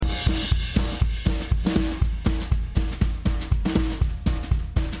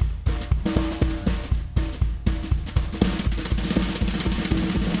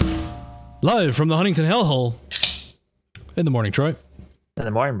Live from the Huntington Hellhole. In the morning, Troy. In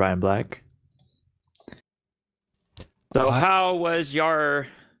the morning, Brian Black. So how was your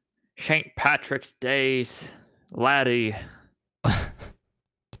St. Patrick's Days, laddie? It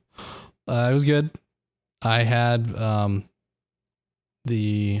was good. I had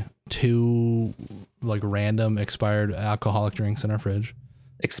the two random expired alcoholic drinks in our fridge.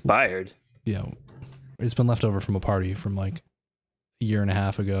 Expired? Yeah. It's been left over from a party from a year and a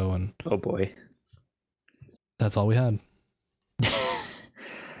half ago, and oh boy. That's all we had.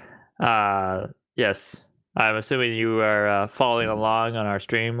 Yes. I'm assuming you were following along on our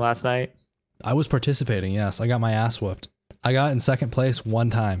stream last night. I was participating, yes. I got my ass whooped. I got in second place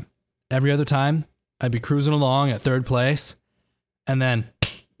one time. Every other time, I'd be cruising along at third place, and then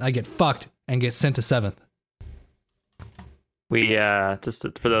I get fucked and get sent to seventh. We, just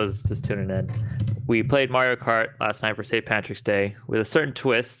for those just tuning in, we played Mario Kart last night for St. Patrick's Day with a certain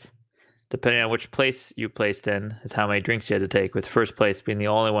twist. Depending on which place you placed in is how many drinks you had to take, with first place being the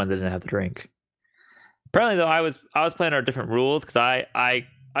only one that didn't have the drink. Apparently, though, I was playing our different rules because I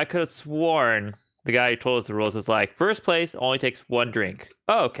could have sworn the guy who told us the rules was like, first place only takes one drink.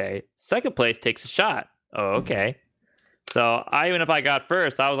 Oh, okay. Second place takes a shot. Oh, okay. So even if I got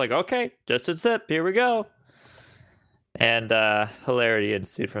first, I was like, okay, just a sip. Here we go. And hilarity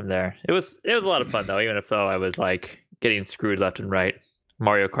ensued from there. It was a lot of fun though, even if I was getting screwed left and right.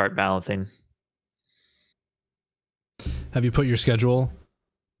 Mario Kart balancing. Have you put your schedule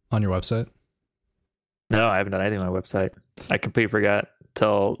on your website? No, I haven't done anything on my website. I completely forgot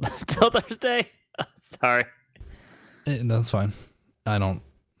till Thursday. Sorry. That's fine. I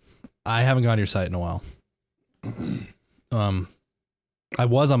haven't gone to your site in a while. I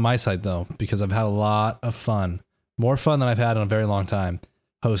was on my site though, because I've had a lot of fun. More fun than I've had in a very long time,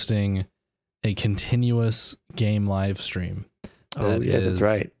 hosting a continuous game live stream. Oh, yes, that's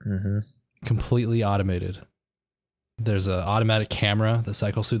right. Mm-hmm. Completely automated. There's an automatic camera that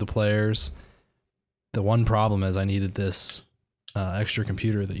cycles through the players. The one problem is I needed this extra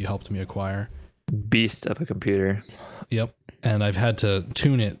computer that you helped me acquire. Beast of a computer. Yep. And I've had to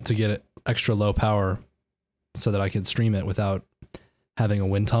tune it to get it extra low power so that I could stream it without having a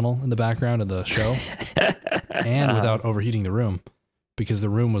wind tunnel in the background of the show and without overheating the room, because the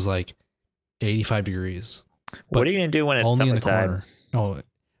room was 85 degrees. What are you going to do when it's only summertime? In the corner. Oh,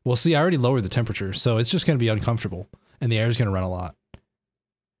 well, see, I already lowered the temperature, so it's just going to be uncomfortable and the air is going to run a lot.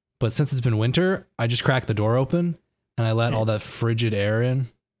 But since it's been winter, I just crack the door open and I let all that frigid air in.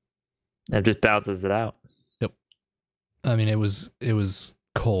 It just bounces it out. Yep. I mean, it was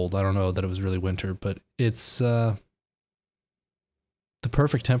cold. I don't know that it was really winter, but it's the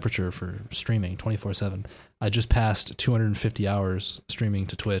perfect temperature for streaming 24/7. I just passed 250 hours streaming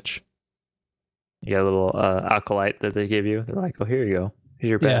to Twitch. You got a little alkalite that they give you. They're like, oh, here you go. Here's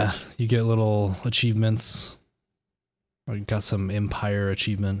your badge. Yeah, you get little achievements. I got some Empire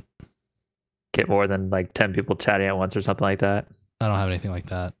achievement. Get more than 10 people chatting at once or something like that. I don't have anything like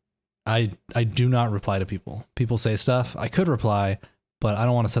that. I do not reply to people. People say stuff. I could reply, but I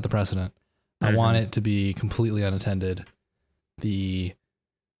don't want to set the precedent. I want it to be completely unattended. The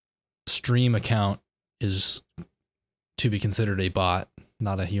stream account is to be considered a bot,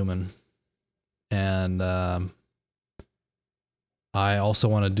 not a human. And I also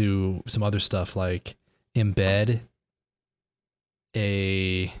want to do some other stuff, like embed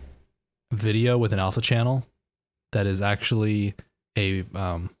a video with an alpha channel that is actually a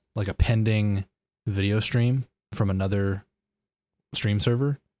a pending video stream from another stream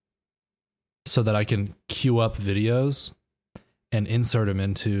server, so that I can queue up videos and insert them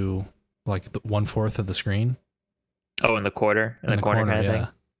into the 1/4 of the screen. Oh, in the corner, in the corner kind of thing.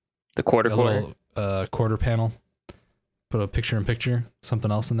 The quarter. Little, quarter panel. Put a picture-in-picture,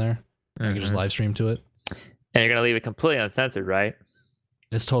 something else in there. And I can just live stream to it. And you're gonna leave it completely uncensored, right?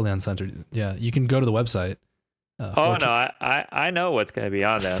 It's totally uncensored. Yeah, you can go to the website. I know what's gonna be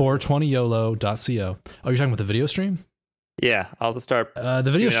on there. 420yolo.co. Oh, you're talking about the video stream? Yeah, I'll just start.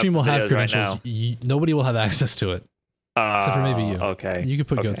 The video stream will have credentials. Right, nobody will have access to it, except for maybe you. Okay. You could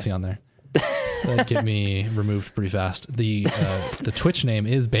put Goatsy on there. That'd get me removed pretty fast. The Twitch name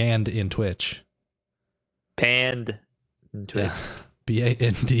is banned in Twitch. Banned in Twitch. Yeah.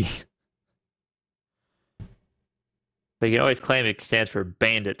 BAND. But you can always claim it stands for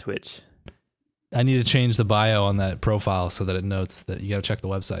banned at Twitch. I need to change the bio on that profile so that it notes that you got to check the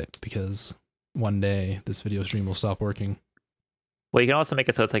website, because one day this video stream will stop working. Well, you can also make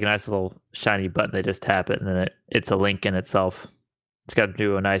it so it's a nice little shiny button. They just tap it, and then it's a link in itself. It's got to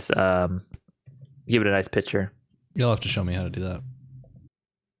do a nice, give it a nice picture. You'll have to show me how to do that.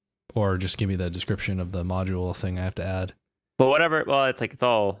 Or just give me the description of the module thing I have to add. But whatever, well, it's like it's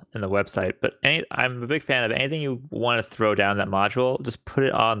all in the website. But I'm a big fan of anything you want to throw down that module, just put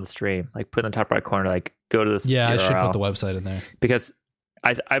it on the stream. Like put it in the top right corner, like go to this Yeah, URL. I should put the website in there. Because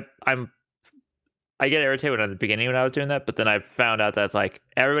I get irritated at the beginning when I was doing that, but then I found out that it's like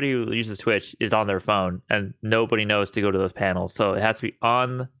everybody who uses Twitch is on their phone and nobody knows to go to those panels. So it has to be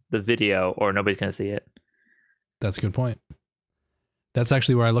on the video or nobody's going to see it. That's a good point. That's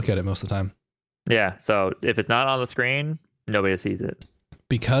actually where I look at it most of the time. Yeah. So if it's not on the screen, nobody sees it.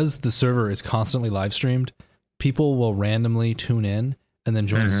 Because the server is constantly live streamed, people will randomly tune in and then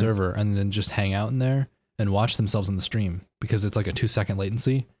join the server and then just hang out in there and watch themselves in the stream because it's like a 2-second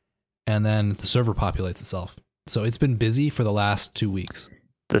latency. And then the server populates itself. So it's been busy for the last 2 weeks.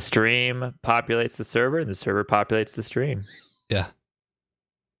 The stream populates the server and the server populates the stream. Yeah.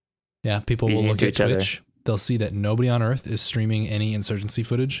 Yeah. People will look at Twitch. They'll see that nobody on Earth is streaming any insurgency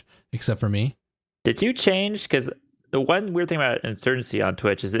footage except for me. Did you change? Because the one weird thing about insurgency on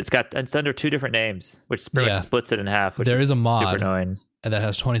Twitch is it's under 2 different names, which pretty much splits it in half. Which there is a mod super annoying. And that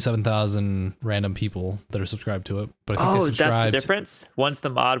has 27,000 random people that are subscribed to it. But I think they subscribed. That's the difference? One's the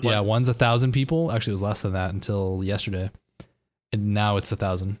mod. One's 1,000 people. Actually, it was less than that until yesterday. And now it's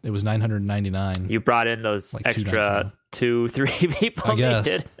 1,000. It was 999. You brought in those like extra 2-3 people. I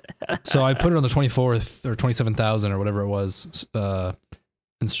guess. So I put it on the 24th or 27,000 or whatever it was.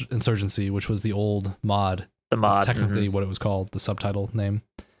 Insurgency, which was the old mod. The mod. That's technically what it was called, the subtitle name.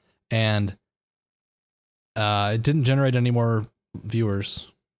 And it didn't generate any more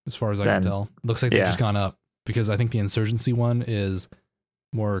viewers as far as I can tell. Looks like they've just gone up because I think the insurgency one is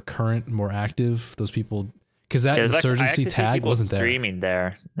more current, more active. Those people, because that insurgency tag wasn't there. Streaming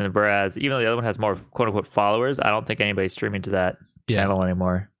there, and whereas even though the other one has more quote unquote followers, I don't think anybody's streaming to that channel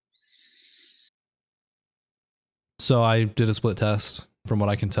anymore. So I did a split test. From what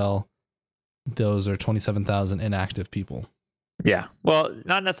I can tell, those are 27,000 inactive people. Yeah. Well,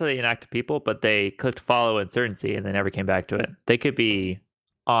 not necessarily inactive people, but they clicked follow insurgency and they never came back to it. They could be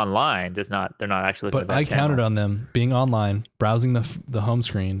online, they're not actually looking at that I channel. counted on them being online, browsing the home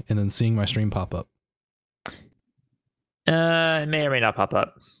screen, and then seeing my stream pop up. It may or may not pop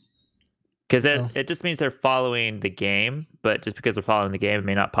up. Because it just means they're following the game, but just because they're following the game, it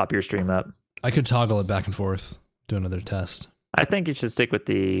may not pop your stream up. I could toggle it back and forth, do another test. I think you should stick with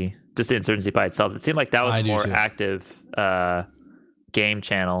the insurgency by itself. It seemed like that was a more active game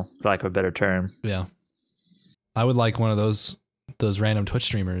channel, for lack of a better term. Yeah. I would like one of those random Twitch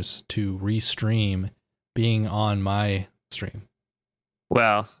streamers to restream being on my stream.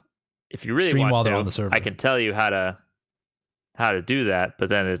 Well, if you really stream want while to, they're on the server. I can tell you how to do that, but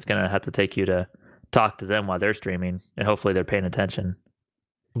then it's gonna have to take you to talk to them while they're streaming, and hopefully they're paying attention.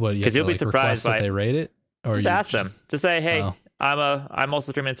 Because you'll be surprised if they rate it. Or just ask them. Just say, "Hey, I'm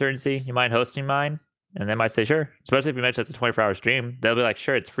also streaming Insurgency. You mind hosting mine?" And they might say, "Sure." Especially if you mention it's a 24-hour stream, they'll be like,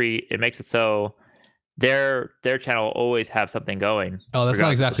 "Sure, it's free." It makes it so their channel will always have something going. Oh, that's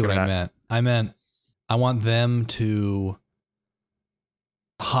not exactly what I meant. I meant I want them to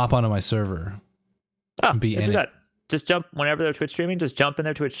hop onto my server. And be in it. Just jump whenever they're Twitch streaming. Just jump in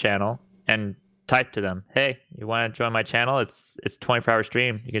their Twitch channel and type to them, "Hey, you want to join my channel? It's a 24-hour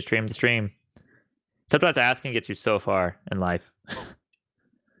stream. You can stream the stream." Sometimes asking gets you so far in life.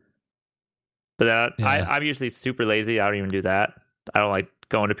 But I'm usually super lazy. I don't even do that. I don't like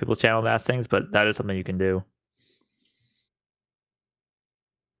going to people's channel and ask things, but that is something you can do.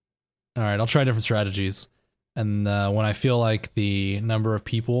 All right, I'll try different strategies. And when I feel like the number of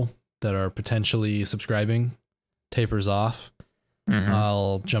people that are potentially subscribing tapers off,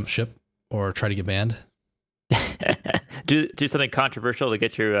 I'll jump ship or try to get banned. do something controversial to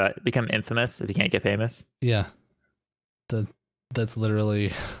get your become infamous if you can't get famous. Yeah, that's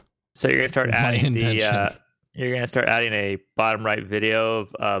literally. So you're gonna start adding you're gonna start adding a bottom right video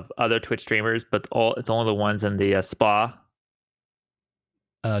of other Twitch streamers, but it's only the ones in the spa.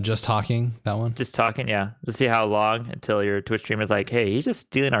 Just talking, that one. Just talking, yeah. To see how long until your Twitch streamer is like, "Hey, he's just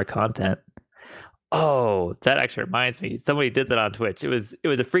stealing our content." Oh, that actually reminds me. Somebody did that on Twitch. It was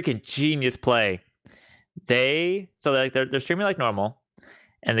a freaking genius play. They're streaming like normal,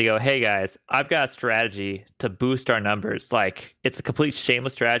 and they go, "Hey guys, I've got a strategy to boost our numbers." Like, it's a complete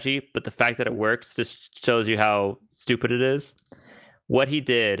shameless strategy, but the fact that it works just shows you how stupid it is. What he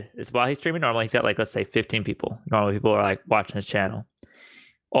did is, while he's streaming normally, he's got like, let's say 15 people. Normally people are like watching his channel.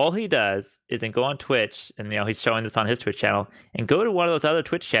 All he does is then go on Twitch, and he's showing this on his Twitch channel, and go to one of those other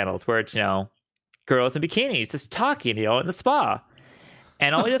Twitch channels where it's girls in bikinis just talking in the spa,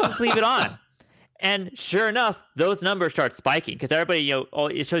 and all he does is leave it on. And sure enough, those numbers start spiking because everybody,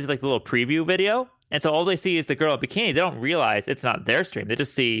 it shows you like the little preview video. And so all they see is the girl in bikini. They don't realize it's not their stream. They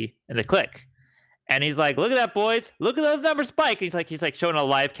just see and they click. And he's like, "Look at that, boys! Look at those numbers spike." And he's like showing a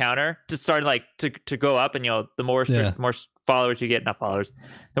live counter, just starting like to go up. And the more more followers you get, not followers,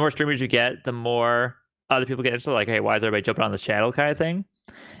 the more streamers you get, the more other people get interested. Like, hey, why is everybody jumping on this channel kind of thing?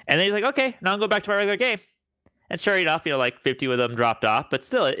 And then he's like, "Okay, now I'm going back to my regular game." And sure enough, like 50 of them dropped off, but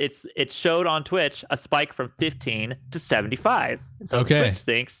still, it showed on Twitch a spike from 15 to 75. And so Twitch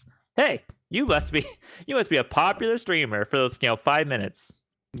thinks, "Hey, you must be a popular streamer for those 5 minutes."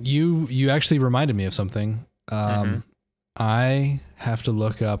 You actually reminded me of something. I have to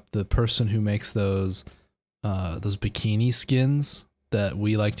look up the person who makes those bikini skins that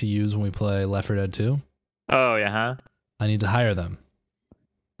we like to use when we play Left 4 Dead 2. Oh yeah, huh? I need to hire them.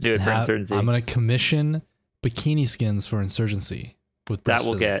 Do it for Insurgency. I'm going to commission bikini skins for Insurgency with breast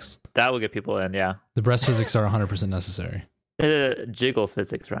physics. That will get people in. Yeah, the breast physics are 100% necessary. Jiggle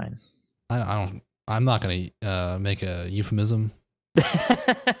physics, Ryan. I'm not going to make a euphemism.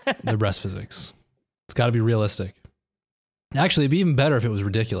 The breast physics. It's got to be realistic. Actually, it'd be even better if it was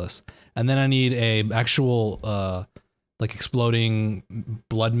ridiculous. And then I need a actual like exploding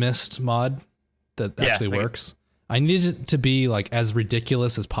blood mist mod that actually works. I need it to be like as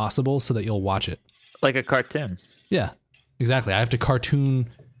ridiculous as possible so that you'll watch it. Like a cartoon. Yeah, exactly. I have to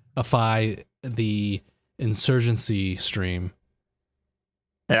cartoonify the Insurgency stream.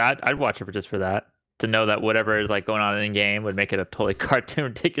 Yeah, I'd watch it just for that. To know that whatever is like going on in game would make it a totally cartoon,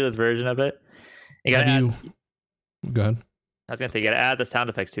 ridiculous version of it. Go ahead. I was gonna say you gotta add the sound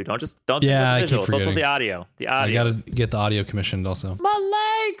effects too. Don't do the visuals. It's also the audio. I gotta get the audio commissioned also.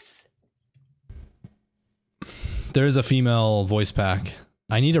 My legs. There is a female voice pack.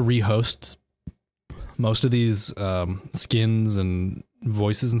 I need to rehost most of these skins and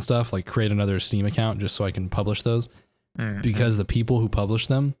voices and stuff. Like create another Steam account just so I can publish those. Because the people who publish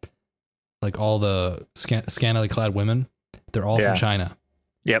them, like all the scantily clad women, they're all from China.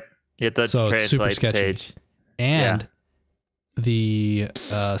 Yep. So it's super sketchy. Page. And the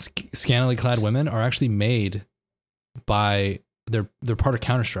scantily clad women are actually made by they're part of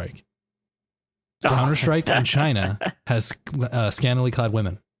Counter-Strike. Counter-Strike in China has scantily clad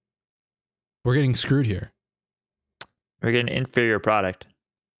women. We're getting screwed here. We're getting an inferior product.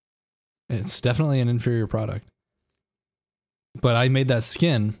 It's definitely an inferior product. But I made that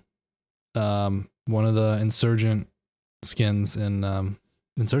skin. One of the insurgent skins in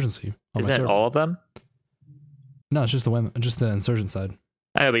Insurgency. Is that all of them? No, it's just the women, just the insurgent side.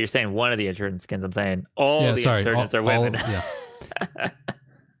 I know, but you're saying one of the insurgent skins. I'm saying all the insurgents are women.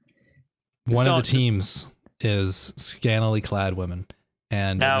 One of the teams is scantily clad women,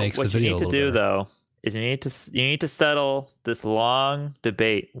 and now, it makes the video. What you need to do though is you need to settle this long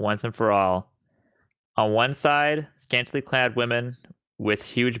debate once and for all. On one side, scantily clad women with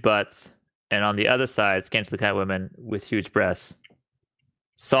huge butts, and on the other side, scantily clad women with huge breasts.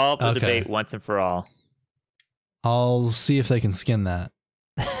 Solve the debate once and for all. I'll see if they can skin that.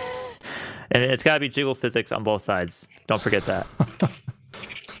 And it's got to be jiggle physics on both sides. Don't forget that.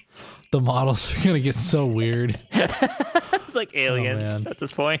 The models are going to get so weird. It's like aliens at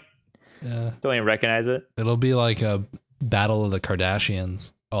this point. Yeah. Don't even recognize it. It'll be like a battle of the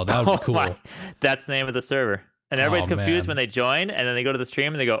Kardashians. Oh, that would be cool. My. That's the name of the server. And everybody's confused when they join, and then they go to the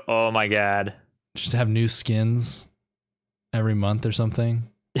stream and they go, "Oh my god." Just have new skins every month or something.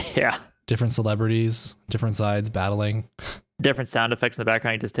 Yeah. Different celebrities, different sides battling. Different sound effects in the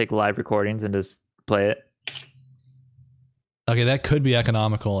background. You just take live recordings and just play it. Okay, that could be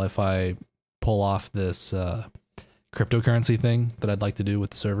economical if I pull off this cryptocurrency thing that I'd like to do with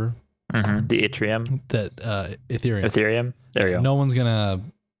the server. Mm-hmm. The Ethereum. Ethereum. There you go. No one's gonna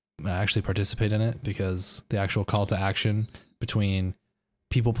actually participate in it because the actual call to action between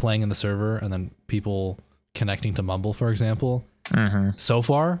people playing in the server and then people connecting to Mumble, for example, so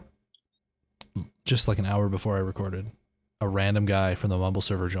far, just like an hour before I recorded, a random guy from the Mumble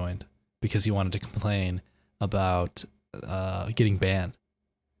server joined because he wanted to complain about getting banned.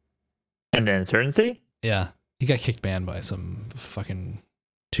 And then Insurgency? Yeah, he got kicked banned by some fucking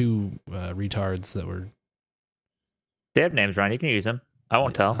two retards that were. They have names, Ryan. You can use them. I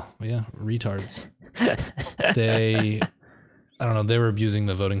won't tell. Yeah, retards. I don't know. They were abusing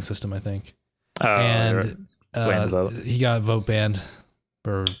the voting system, I think. Oh, and he got vote banned,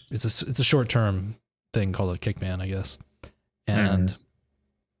 or it's a short term thing called a kick ban, I guess. And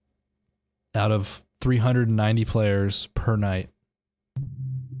out of 390 players per night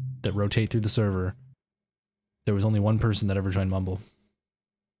that rotate through the server, there was only one person that ever joined Mumble.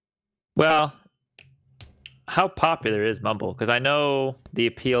 Well, how popular is Mumble? Because I know the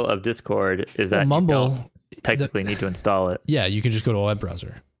appeal of Discord is that Mumble, you don't technically need to install it. Yeah, you can just go to a web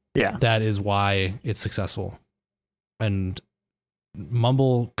browser. Yeah. That is why it's successful. And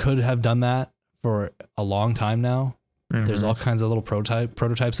Mumble could have done that for a long time now. There's Mhm. all kinds of little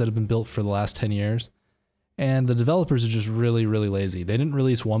prototypes that have been built for the last 10 years. And the developers are just really, really lazy. They didn't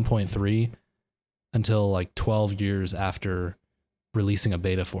release 1.3 until like 12 years after releasing a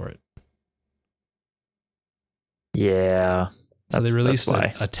beta for it. Yeah. So they released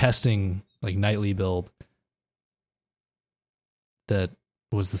why. a testing like nightly build that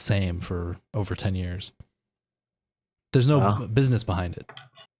was the same for over 10 years. There's no Wow. business behind it.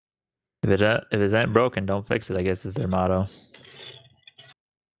 If it ain't broken, don't fix it, I guess is their motto.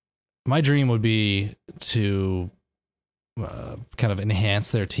 My dream would be to kind of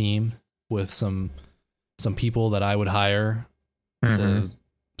enhance their team with some people that I would hire Mhm. to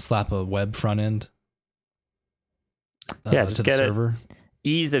slap a web front end Yeah, to just the get it. server.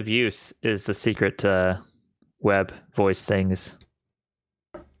 Ease of use is the secret to web voice things.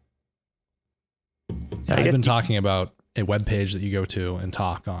 I I've guess been talking about a web page that you go to and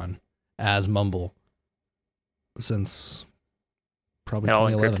talk on as Mumble since probably and all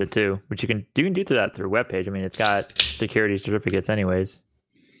 2011. encrypted too, which you can do that through a web page. I mean, it's got security certificates anyways.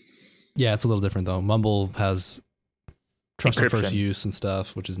 Yeah, it's a little different though. Mumble has trusted first Encryption. use and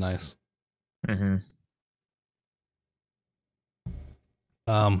stuff, which is nice. Mm-hmm.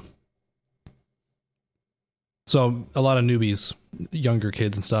 So a lot of newbies, younger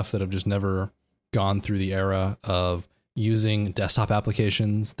kids and stuff that have just never gone through the era of using desktop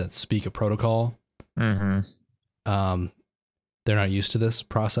applications that speak a protocol. Mm-hmm. They're not used to this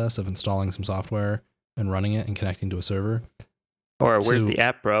process of installing some software and running it and connecting to a server. Or where's To- the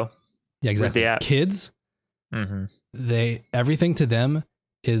app, bro? Yeah, exactly. the app? Kids, Mm-hmm. everything to them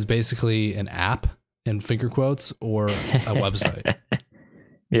is basically an app in finger quotes or a website.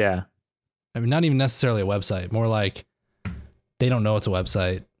 Yeah. I mean, not even necessarily a website, more like they don't know it's a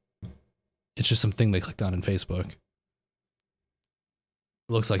website. It's just something they clicked on in Facebook. It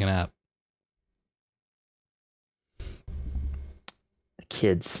looks like an app.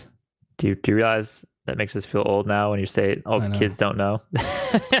 Kids. Do you realize that makes us feel old now when you say, "Oh, I know. kids don't know"?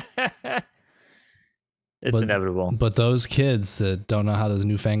 It's But- inevitable. But those kids that don't know how those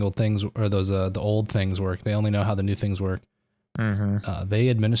newfangled things or those the old things work, they only know how the new things work. Mm-hmm. They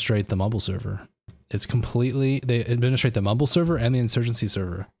administrate the Mumble server. They administrate the Mumble server and the Insurgency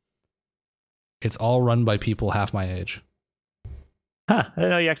server. It's all run by people half my age. Huh. I didn't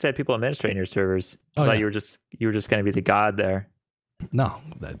know you actually had people administrating your servers. I Oh, thought yeah. you were just going to be the god there. No,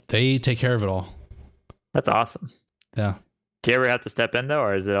 they take care of it all. That's awesome. Yeah. Do you ever have to step in though,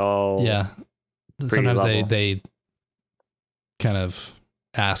 or is it all? Yeah. Sometimes level. they kind of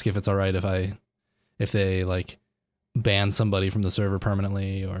ask if it's all right if they like ban somebody from the server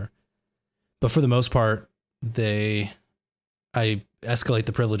permanently but for the most part I escalate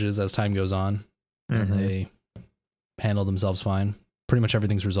the privileges as time goes on and Mhm. they handle themselves fine. Pretty much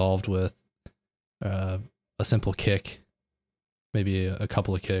everything's resolved with a simple kick, maybe a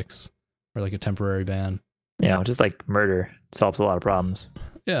couple of kicks or like a temporary ban. Yeah, just like murder solves a lot of problems.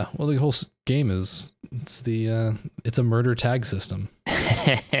 Yeah, well, the whole game it's a murder tag system.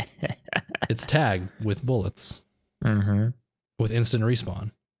 It's tag with bullets Mm-hmm. with instant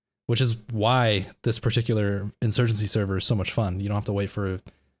respawn, which is why this particular Insurgency server is so much fun. You don't have to wait for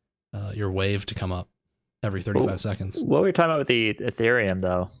your wave to come up every 35 seconds. What were we talking about with the Ethereum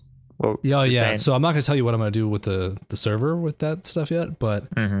though? Yeah, yeah. So I'm not going to tell you what I'm going to do with the server with that stuff yet, but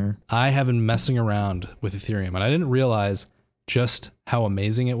Mm-hmm. I have been messing around with Ethereum, and I didn't realize just how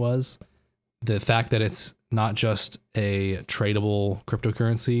amazing it was. The fact that it's not just a tradable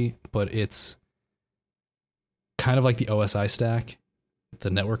cryptocurrency, but it's kind of like the OSI stack, the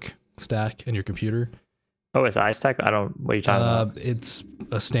network stack in your computer. OSI stack? What are you talking about? It's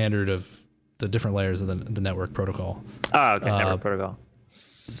a standard of the different layers of the network protocol. Oh, okay, network protocol.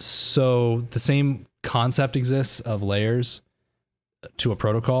 So the same concept exists of layers to a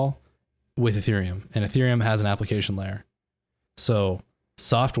protocol with Ethereum, and Ethereum has an application layer. So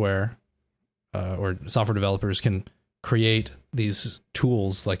software or software developers can create these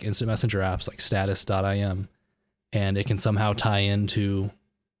tools like instant messenger apps like status.im, and it can somehow tie into,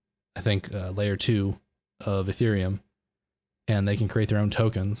 I think, layer 2 of Ethereum, and they can create their own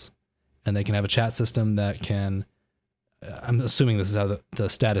tokens, and they can have a chat system that can, I'm assuming this is how the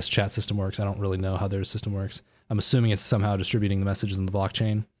status chat system works. I don't really know how their system works. I'm assuming it's somehow distributing the messages in the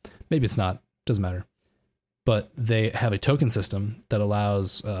blockchain. Maybe it's not. Doesn't matter. But they have a token system that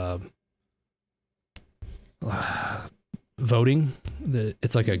allows voting.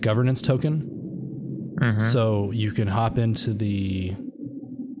 It's like a governance token. Mm-hmm. So you can hop into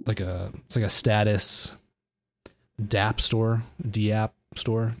it's like a status DApp store, DApp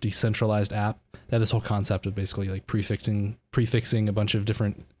store, decentralized app. They have this whole concept of basically like prefixing a bunch of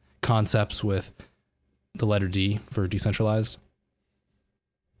different concepts with the letter D for decentralized.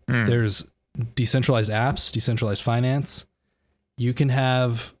 Mm. There's decentralized apps, decentralized finance. You can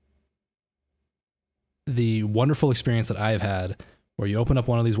have the wonderful experience that I've had where you open up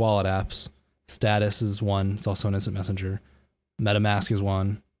one of these wallet apps. Status is one. It's also an instant messenger. MetaMask is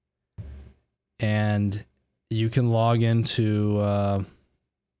one. And you can log into...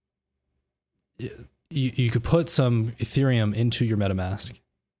 you could put some Ethereum into your MetaMask.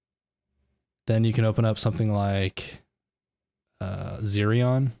 Then you can open up something like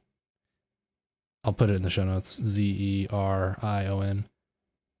Zerion. I'll put it in the show notes. Zerion.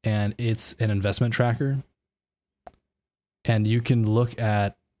 And it's an investment tracker. And you can look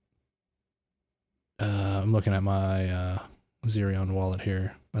at... I'm looking at my Zerion wallet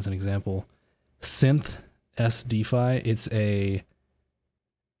here as an example. Synth S DeFi. It's a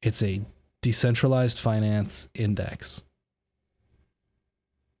decentralized finance index.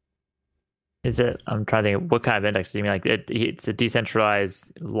 Is it? I'm trying to think. What kind of index do you mean? Like it's a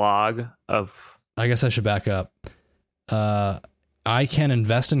decentralized log of. I guess I should back up. I can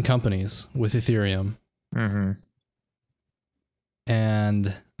invest in companies with Ethereum,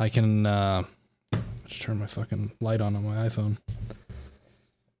 and I can just turn my fucking light on my iPhone.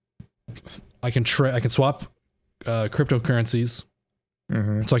 I can swap cryptocurrencies.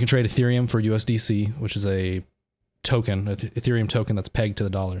 So I can trade Ethereum for USDC, which is a token, an Ethereum token that's pegged to the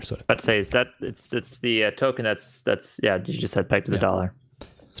dollar. So I'd say it's the token that's yeah, you just said pegged to the dollar.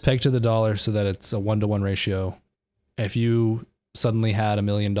 It's pegged to the dollar so that it's a 1-to-1 ratio. If you suddenly had $1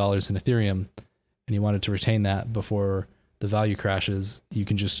 million in Ethereum and you wanted to retain that before the value crashes, you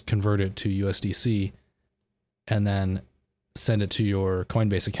can just convert it to USDC and then send it to your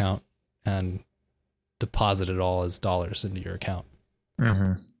Coinbase account and deposit it all as dollars into your account.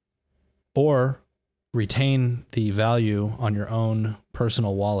 Or retain the value on your own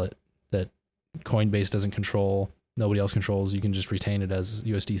personal wallet that Coinbase doesn't control, nobody else controls. You can just retain it as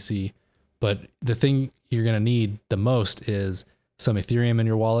USDC. But the thing you're going to need the most is some Ethereum in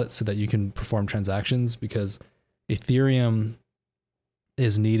your wallet so that you can perform transactions, because Ethereum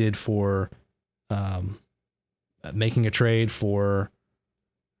is needed for making a trade, for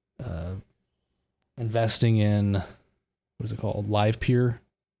investing in, what is it called? LivePeer.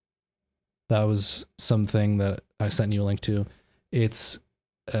 That was something that I sent you a link to. It's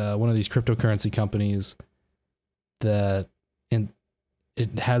one of these cryptocurrency companies that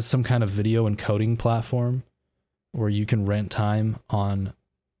it has some kind of video encoding platform where you can rent time on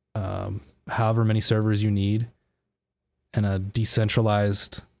however many servers you need and a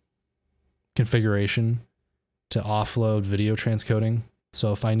decentralized configuration to offload video transcoding.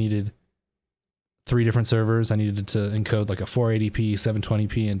 So if I needed 3 different servers, I needed to encode like a 480p,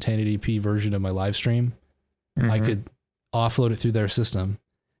 720p, and 1080p version of my live stream. I could offload it through their system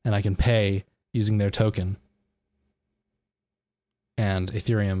and I can pay using their token. And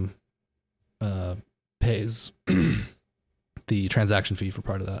Ethereum pays the transaction fee for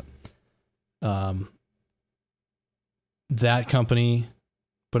part of that. That company,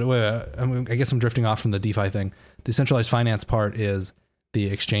 but wait, I guess I'm drifting off from the DeFi thing. The decentralized finance part is the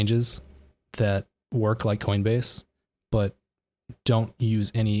exchanges that work like Coinbase, but don't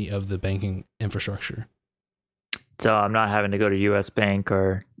use any of the banking infrastructure. So I'm not having to go to US Bank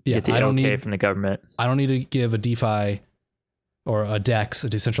or get the okay from the government. I don't need to give a DeFi or a DEX, a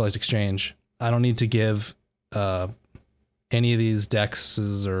decentralized exchange. I don't need to give any of these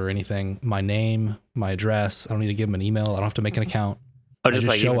DEXs or anything my name, my address. I don't need to give them an email. I don't have to make an account. Oh, just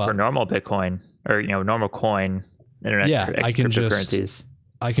like even for normal Bitcoin or normal coin internet. Yeah, I can cryptocurrencies.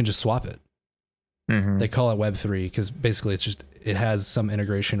 I can just swap it. They call it Web3 because basically it has some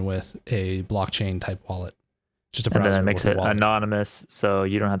integration with a blockchain type wallet. Just a browser, and then it makes it anonymous, so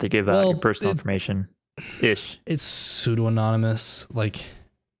you don't have to give out your personal information. Ish. It's pseudo anonymous. Like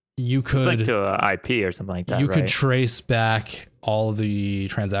you could, it's like to an IP or something like that. You could trace back all the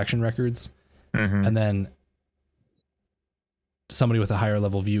transaction records, and then somebody with a higher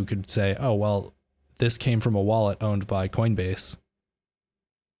level view could say, "Oh well, this came from a wallet owned by Coinbase,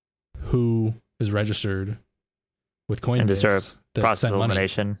 who is registered with Coinbase and deserve that process sent money."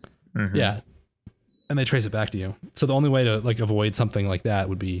 elimination. Yeah, and they trace it back to you. So the only way to like avoid something like that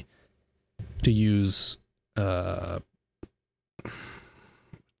would be to use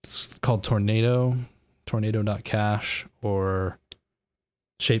it's called tornado.cash or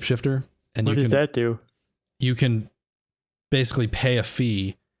Shapeshifter. And what does that do? You can basically pay a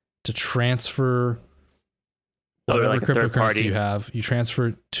fee to transfer whatever like cryptocurrency you have. You transfer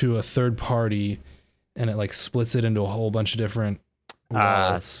it to a third party and it like splits it into a whole bunch of different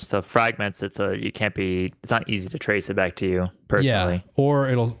wallets. So fragments it so it's not easy to trace it back to you personally. Yeah,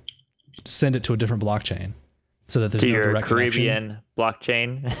 or send it to a different blockchain so that there's to no your direct Caribbean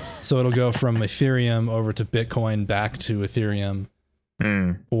connection. blockchain. So it'll go from Ethereum over to Bitcoin back to Ethereum.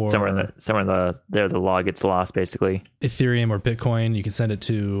 Or somewhere the log gets lost, basically. Ethereum or Bitcoin. You can send it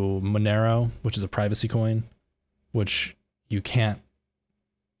to Monero, which is a privacy coin, which you can't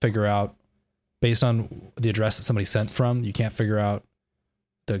figure out based on the address that somebody sent from. You can't figure out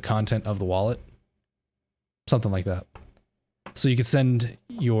the content of the wallet, something like that. So you could send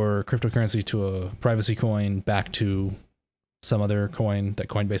your cryptocurrency to a privacy coin back to some other coin that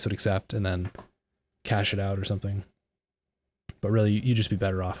Coinbase would accept and then cash it out or something. But really, you just be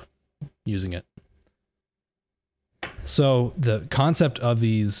better off using it. So the concept of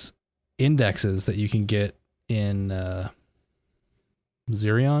these indexes that you can get in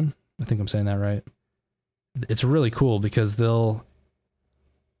Zerion, I think I'm saying that right. It's really cool because they'll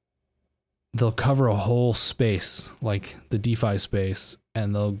cover a whole space, like the DeFi space,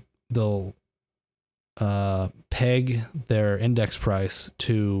 and they'll peg their index price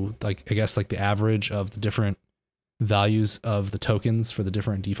to, like, I guess, like the average of the different values of the tokens for the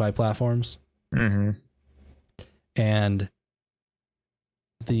different DeFi platforms. Mm-hmm. And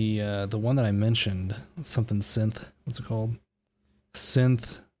the one that I mentioned, something Synth, what's it called?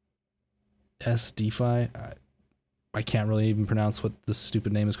 Synth S DeFi. I can't really even pronounce what this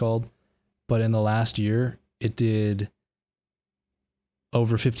stupid name is called, but in the last year, it did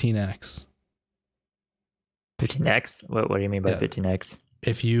over 15x. 15x? What do you mean by 15x?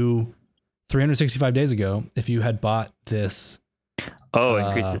 If you 365 days ago, if you had bought this,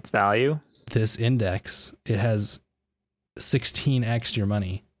 increased its value. This index, it has 16x your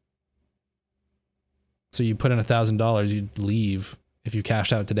money. So you put in $1,000, you'd leave if you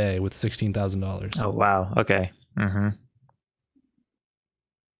cashed out today with $16,000. Oh wow! Okay. Mm-hmm.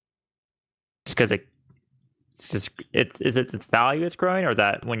 Just because its value is growing, or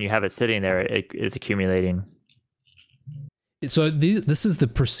that when you have it sitting there, it is accumulating. So this is the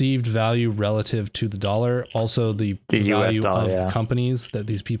perceived value relative to the dollar, also the value of the companies that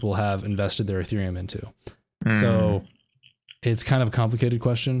these people have invested their Ethereum into. So it's kind of a complicated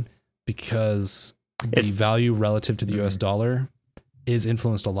question because the value relative to the US dollar is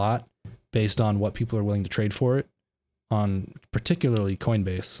influenced a lot based on what people are willing to trade for it on particularly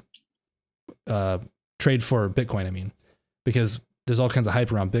Coinbase. Trade for Bitcoin, I mean, because there's all kinds of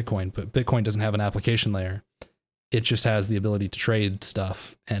hype around Bitcoin, but Bitcoin doesn't have an application layer. It just has the ability to trade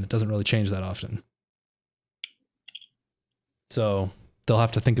stuff, and it doesn't really change that often. So they'll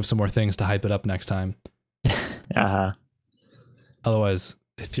have to think of some more things to hype it up next time. Otherwise,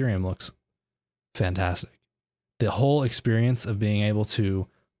 Ethereum looks fantastic. The whole experience of being able to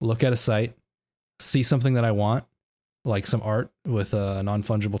look at a site, see something that I want, like some art with a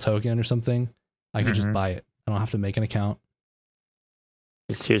non-fungible token or something, I could just buy it. I don't have to make an account.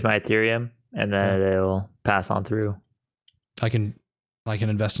 Just here's my Ethereum, and then it'll pass on through. I can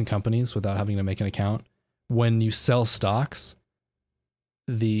invest in companies without having to make an account. When you sell stocks,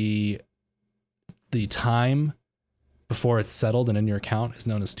 the time before it's settled and in your account is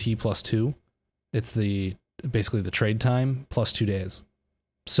known as T+2. It's basically the trade time plus 2 days.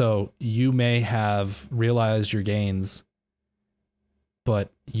 So you may have realized your gains,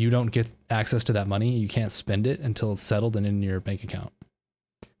 but you don't get access to that money. You can't spend it until it's settled and in your bank account.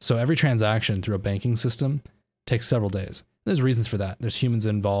 So every transaction through a banking system takes several days. There's reasons for that. There's humans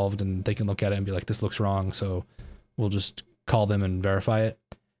involved, and they can look at it and be like, this looks wrong, so we'll just call them and verify it.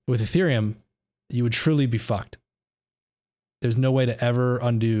 With Ethereum, you would truly be fucked. There's no way to ever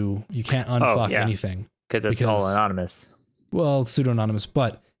undo. You can't unfuck anything. Because it's all anonymous. Well, it's pseudo-anonymous,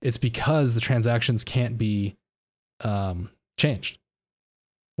 but it's because the transactions can't be changed.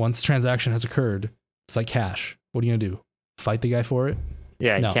 Once transaction has occurred, it's like cash. What are you going to do? Fight the guy for it?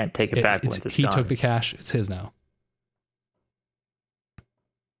 Yeah, you can't take it back once it's he gone. Took the cash. It's his now.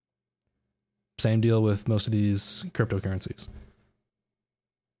 Same deal with most of these cryptocurrencies.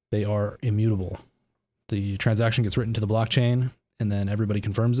 They are immutable. The transaction gets written to the blockchain, and then everybody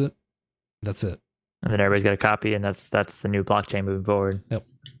confirms it. That's it. And then everybody's got a copy, and that's the new blockchain moving forward. Yep.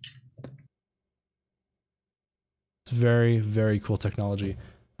 It's very, very cool technology.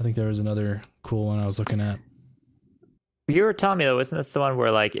 I think there was another cool one I was looking at. You were telling me, though, isn't this the one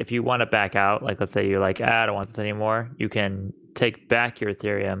where, like, if you want to back out, like, let's say you're like, I don't want this anymore, you can take back your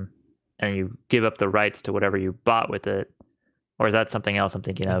Ethereum and you give up the rights to whatever you bought with it? Or is that something else I'm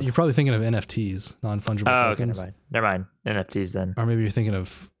thinking of? You're probably thinking of NFTs, non-fungible tokens. Okay, never mind. NFTs then. Or maybe you're thinking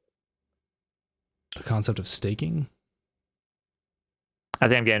of the concept of staking. I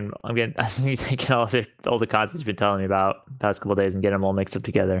think I'm thinking all the concepts you've been telling me about the past couple of days and getting them all mixed up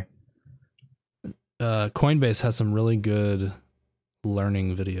together. Coinbase has some really good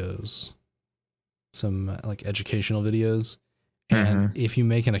learning videos, some like educational videos. And if you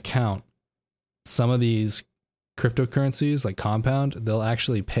make an account, some of these cryptocurrencies like Compound, they'll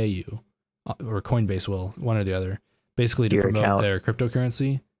actually pay you, or Coinbase will, one or the other, basically to promote their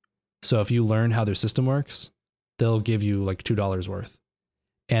cryptocurrency. So if you learn how their system works, they'll give you like $2 worth.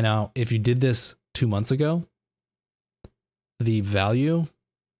 And now if you did this 2 months ago, the value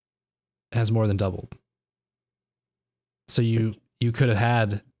has more than doubled. So you could have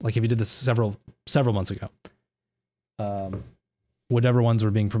had, like, if you did this several months ago, whatever ones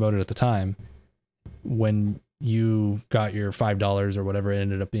were being promoted at the time, when you got your $5 or whatever it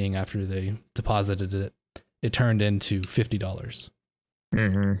ended up being after they deposited it, it turned into $50.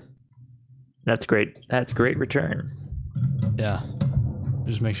 That's great. That's great return. Yeah.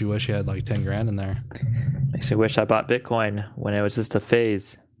 Just makes you wish you had like 10 grand in there. Makes me wish I bought Bitcoin when it was just a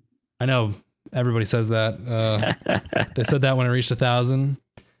phase. I know everybody says that. They said that when it reached 1,000.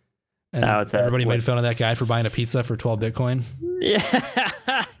 And now everybody made fun of that guy for buying a pizza for 12 Bitcoin.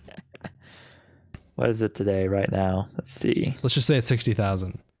 Yeah. What is it today right now? Let's see. Let's just say it's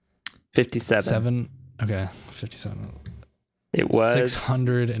 60,000. 57. Okay. 57. It was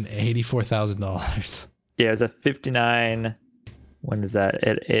 $684,000. Yeah, it was at 59. When is that?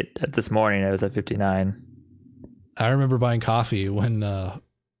 It this morning it was at 59. I remember buying coffee when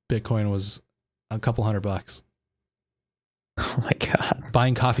Bitcoin was a couple $100. Oh my god!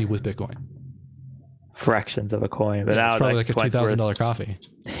 Buying coffee with Bitcoin. Fractions of a coin, but now it's probably like a $2,000 coffee.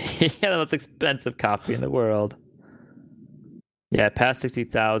 Yeah, the most expensive coffee in the world. Yeah, it passed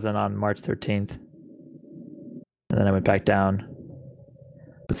 60,000 on March 13th, and then I went back down.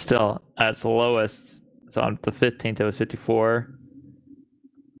 But still, at its lowest, so on the 15th it was 54.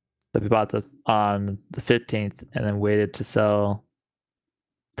 So if we bought on the 15th and then waited to sell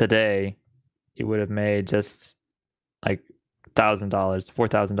today, you would have made just like $1,000,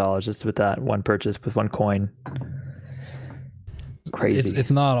 $4,000 just with that one purchase with one coin. Crazy.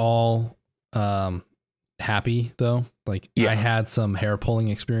 It's not all happy though. Like I had some hair pulling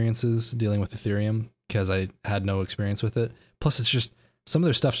experiences dealing with Ethereum because I had no experience with it. Plus, it's just some of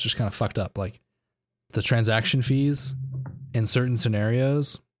their stuff's just kind of fucked up. Like the transaction fees in certain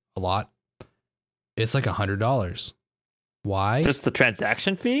scenarios, a lot. It's like $100. Why? Just the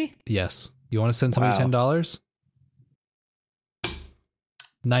transaction fee? Yes. You want to send somebody $10?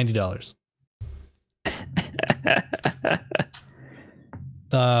 $90.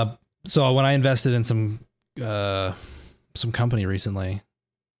 So when I invested in some company recently,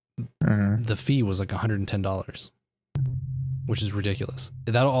 the fee was like $110, which is ridiculous.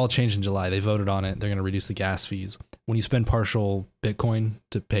 That'll all change in July. They voted on it. They're going to reduce the gas fees. When you spend partial Bitcoin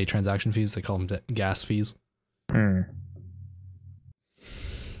to pay transaction fees, they call them gas fees. Because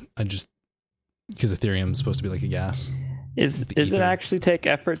Ethereum is supposed to be like a gas. Does it actually take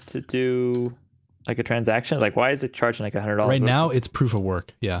effort to do like a transaction? Like, why is it charging like $100? Right now, it's proof of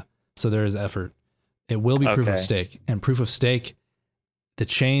work. Yeah. So there is effort. It will be proof of stake. And proof of stake,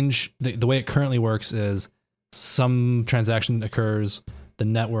 the way it currently works is some transaction occurs, the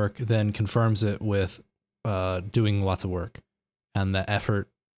network then confirms it with doing lots of work. And the effort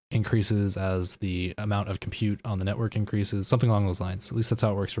increases as the amount of compute on the network increases, something along those lines. At least that's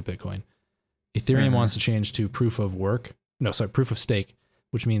how it works for Bitcoin. Ethereum wants to change to proof of stake,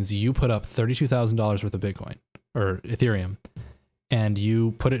 which means you put up $32,000 worth of Bitcoin or Ethereum and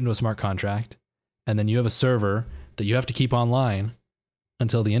you put it into a smart contract, and then you have a server that you have to keep online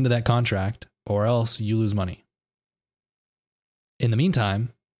until the end of that contract, or else you lose money. In the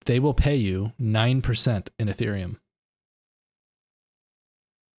meantime, they will pay you 9% in Ethereum.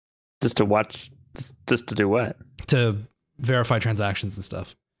 Just to watch, just to do what? To verify transactions and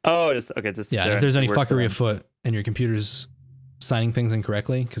stuff. Oh, just yeah. And if there's any fuckery afoot and your computer's signing things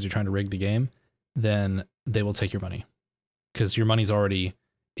incorrectly because you're trying to rig the game, then they will take your money because your money's already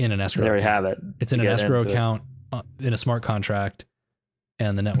in an escrow. They already account. have it. It's in an escrow account in a smart contract,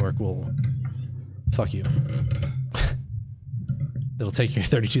 and the network will fuck you. It'll take your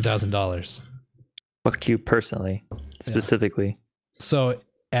 $32,000. Fuck you personally, specifically. Yeah. So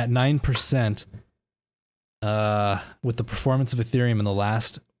at 9%, with the performance of Ethereum in the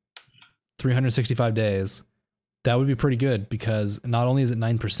last 365 days, that would be pretty good because not only is it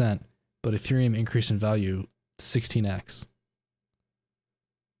 9%, but Ethereum increased in value 16x.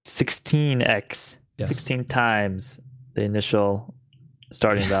 16x. Yes. 16 times the initial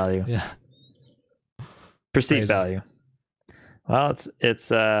starting value. Yeah. Perceived value. Well, it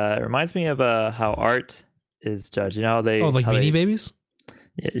reminds me of how art is judged. You know how they Beanie Babies?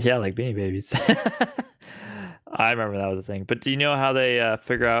 Yeah, like Beanie Babies. I remember that was a thing. But do you know how they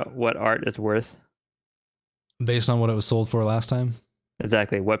figure out what art is worth? Based on what it was sold for last time?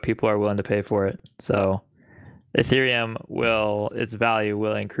 exactly what people are willing to pay for it. So Ethereum its value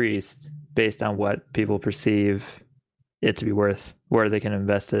will increase based on what people perceive it to be worth, where they can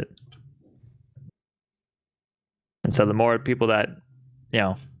invest it. And so the more people that,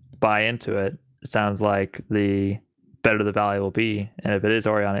 buy into it, it sounds like the better the value will be. And if it is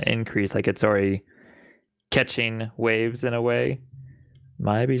already on an increase, like it's already catching waves in a way,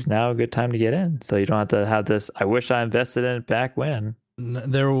 maybe it's now a good time to get in. So you don't have to have this, I wish I invested in it back when.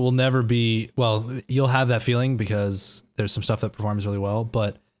 There will never be, well, you'll have that feeling because there's some stuff that performs really well,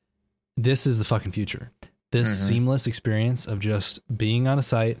 but this is the fucking future. This seamless experience of just being on a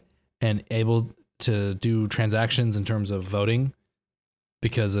site and able to do transactions in terms of voting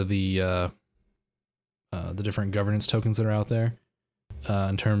because of the different governance tokens that are out there,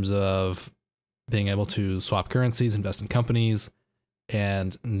 in terms of being able to swap currencies, invest in companies,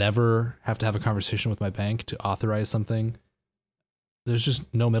 and never have to have a conversation with my bank to authorize something. There's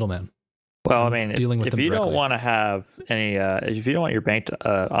just no middleman. Well, I mean, if you don't want to have any, if you don't want your bank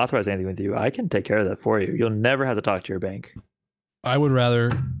to authorize anything with you, I can take care of that for you. You'll never have to talk to your bank. I would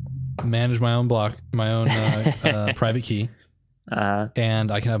rather manage my own private key,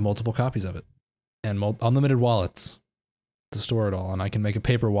 and I can have multiple copies of it and unlimited wallets to store it all. And I can make a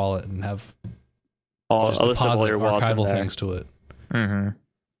paper wallet and have just deposit archival things to it. Mm-hmm.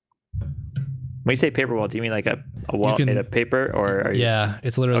 When you say paper wallet, do you mean like a wallet made of paper, or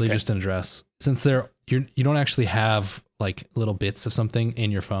it's literally just an address. Since you don't actually have like little bits of something in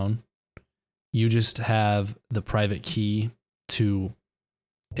your phone, you just have the private key to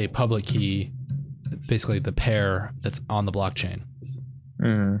a public key, basically the pair that's on the blockchain.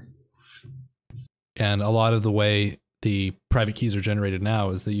 Mm-hmm. And a lot of the way the private keys are generated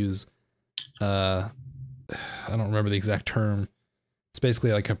now is they use, I don't remember the exact term. It's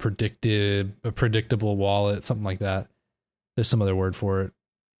basically like a predictable wallet, something like that. There's some other word for it.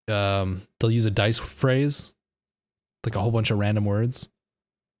 They'll use a dice phrase, like a whole bunch of random words,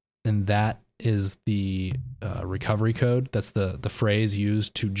 and that is the recovery code. That's the phrase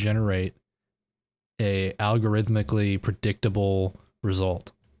used to generate a algorithmically predictable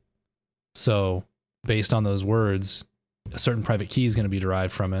result. So based on those words, a certain private key is going to be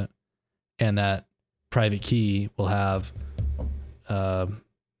derived from it, and that private key will have I don't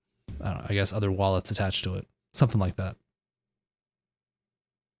know, I guess other wallets attached to it, something like that.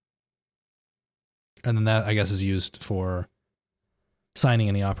 And then that, I guess, is used for signing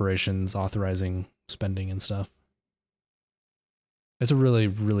any operations, authorizing spending and stuff. It's a really,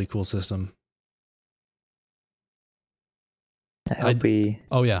 really cool system.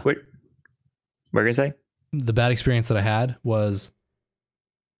 Oh, yeah. What were you going to say? The bad experience that I had was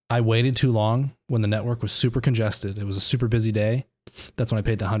I waited too long when the network was super congested. It was a super busy day. That's when I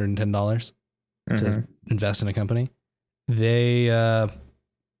paid the $110 to invest in a company. They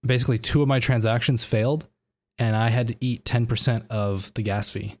basically 2 of my transactions failed, and I had to eat 10% of the gas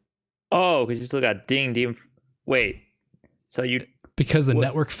fee. Oh, because you still got dinged. Wait, so because the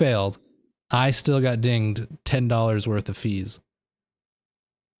network failed, I still got dinged $10 worth of fees.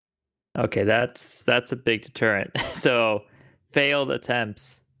 Okay, that's a big deterrent. So failed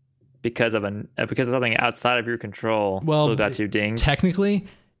attempts because of something outside of your control still got you dinged. Technically,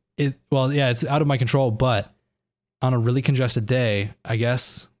 it's out of my control, but on a really congested day, I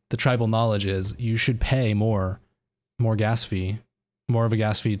guess the tribal knowledge is you should pay more of a gas fee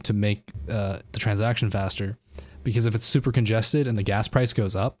to make the transaction faster. Because if it's super congested and the gas price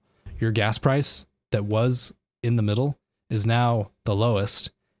goes up, your gas price that was in the middle is now the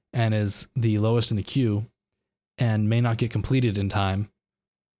lowest and is the lowest in the queue and may not get completed in time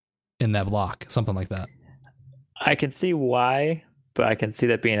in that block, something like that. I can see why, but I can see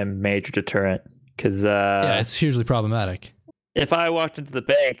that being a major deterrent because it's hugely problematic. If I walked into the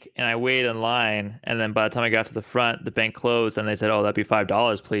bank and I waited in line, and then by the time I got to the front, the bank closed, and they said, "Oh, that'd be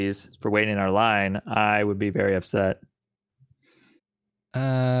 $5, please, for waiting in our line," I would be very upset.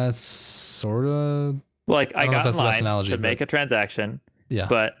 Sort of. Like I got in line to make a transaction,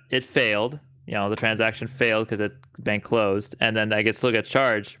 but it failed. The transaction failed because the bank closed, and then I still get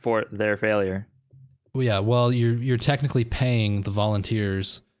charged for their failure. Well, yeah. Well, you're technically paying the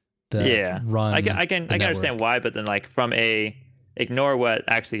volunteers that run. I can understand why, but then ignore what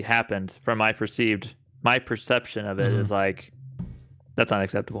actually happened. From my perception of it is like that's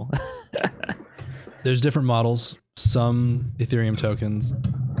unacceptable. There's different models. Some Ethereum tokens,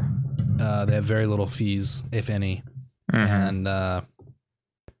 they have very little fees, if any, and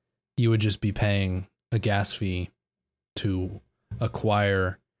you would just be paying a gas fee to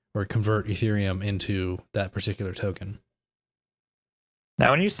acquire or convert Ethereum into that particular token. Now,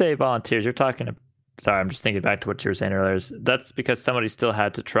 when you say volunteers, you're talking sorry, I'm just thinking back to what you were saying earlier. That's because somebody still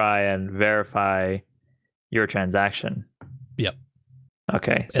had to try and verify your transaction. Yep.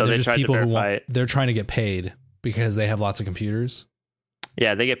 Okay, so and they just tried to people who verify want, it. they're trying to get paid because they have lots of computers.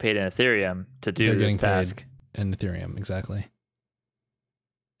 Yeah, they get paid in Ethereum to do They're this getting task. paid in Ethereum, exactly.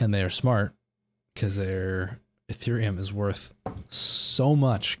 And they are smart because their Ethereum is worth so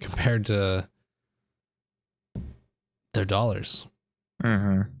much compared to their dollars.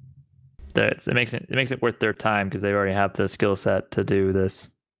 Mm-hmm. It makes it worth their time because they already have the skill set to do this,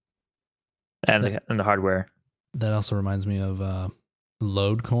 and the hardware. That also reminds me of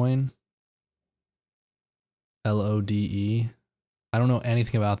Lodecoin. LODE. I don't know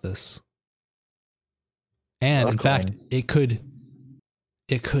anything about this. And in fact, it could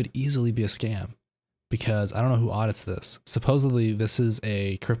easily be a scam because I don't know who audits this. Supposedly, this is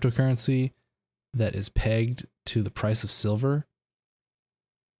a cryptocurrency that is pegged to the price of silver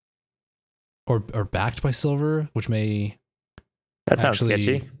or backed by silver, which may sounds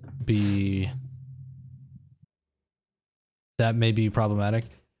sketchy. That may be problematic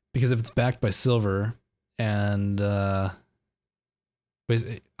because if it's backed by silver and I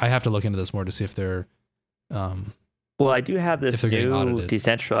have to look into this more to see if they're well, I do have this new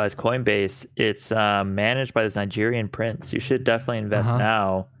decentralized Coinbase. It's managed by this Nigerian prince. You should definitely invest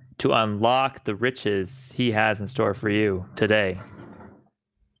now to unlock the riches he has in store for you today.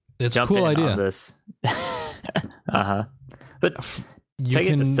 It's a cool idea. On this. But you peg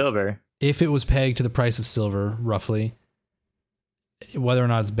it to silver. If it was pegged to the price of silver, roughly, whether or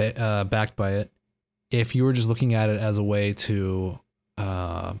not it's backed by it, if you were just looking at it as a way to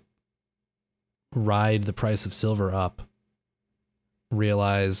ride the price of silver up,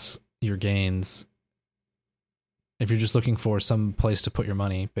 realize your gains. If you're just looking for some place to put your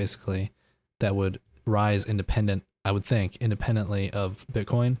money, basically, that would rise independently of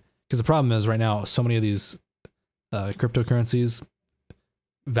Bitcoin. Because the problem is right now, so many of these cryptocurrencies,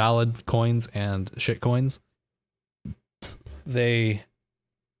 valid coins and shit coins, they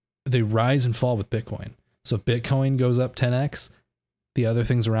rise and fall with Bitcoin. So if Bitcoin goes up 10x, the other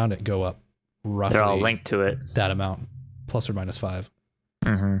things around it go up roughly. They're all linked to it. That amount, plus or minus 5.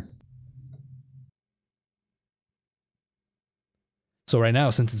 Mm-hmm. So right now,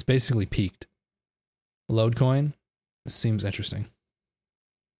 since it's basically peaked, Lodecoin seems interesting.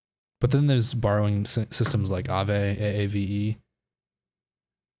 But then there's borrowing systems like Aave, AAVE.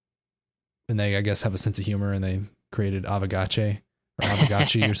 And they, I guess, have a sense of humor and they created Aavegotchi or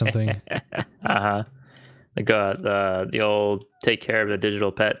Aavegotchi or something. Like the old take care of the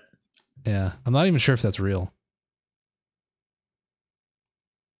digital pet. Yeah. I'm not even sure if that's real.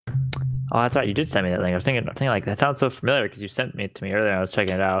 Oh, that's right. You did send me that link. I was thinking like that sounds so familiar because you sent it to me earlier. I was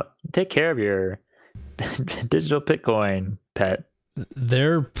checking it out. Take care of your digital Bitcoin pet.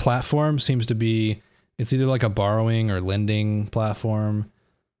 Their platform seems to be, it's either like a borrowing or lending platform,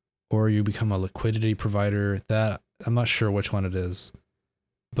 or you become a liquidity provider. That I'm not sure which one it is.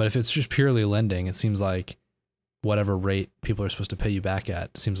 But if it's just purely lending, it seems like whatever rate people are supposed to pay you back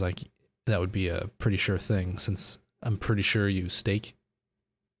at seems like that would be a pretty sure thing, since I'm pretty sure you stake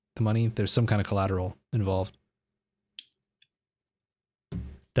the money. There's some kind of collateral involved.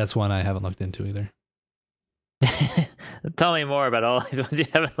 That's one I haven't looked into either. Tell me more about all these ones you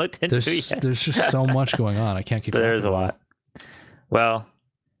haven't looked into yet. There's just so much going on. I can't keep track. There's a lot. Well,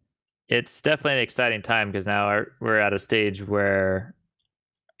 it's definitely an exciting time because now we're at a stage where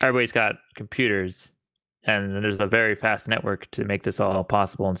everybody's got computers and there's a very fast network to make this all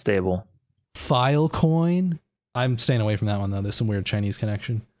possible and stable. Filecoin? I'm staying away from that one though. There's some weird Chinese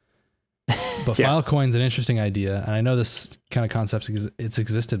connection. But yeah. Filecoin's an interesting idea, and I know this kind of concept it's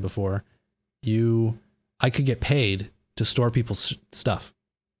existed before. I could get paid to store people's stuff.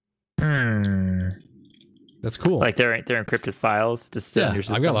 That's cool. Like they're encrypted files. Just in your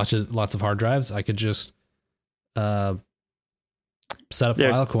system. I've got lots of hard drives. I could just set up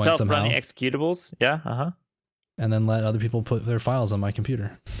Filecoin somehow. Self-running executables. Yeah. And then let other people put their files on my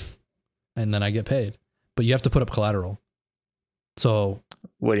computer, and then I get paid. But you have to put up collateral. So,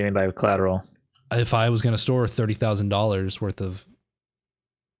 what do you mean by collateral? If I was going to store $30,000 worth of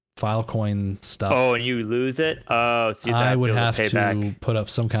Filecoin stuff, and you lose it, so I would have to put up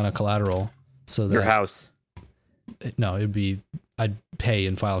some kind of collateral so that your house. No, I'd pay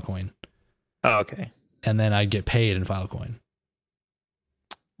in Filecoin. Oh, okay. And then I'd get paid in Filecoin.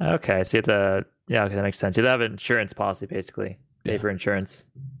 Okay, okay, that makes sense. You have an insurance policy basically, pay for insurance.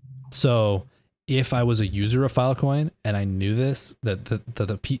 So if I was a user of Filecoin and I knew this, that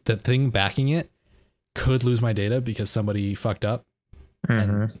the thing backing it could lose my data because somebody fucked up,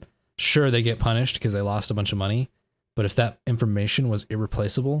 and sure, they get punished because they lost a bunch of money. But if that information was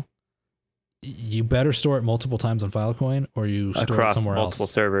irreplaceable, you better store it multiple times on Filecoin, or you store across it somewhere multiple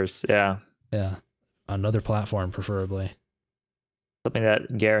else. servers. Yeah, Yeah, another platform preferably. something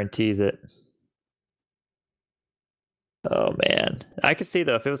that guarantees it. Oh man, I could see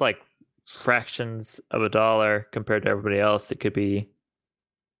though if it was like fractions of a dollar compared to everybody else, it could be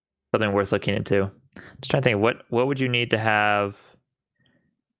something worth looking into. Just trying to think, what would you need to have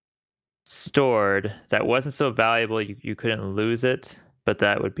stored that wasn't so valuable you couldn't lose it, but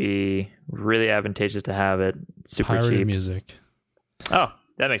that would be really advantageous to have it super Pirated cheap. music. Oh,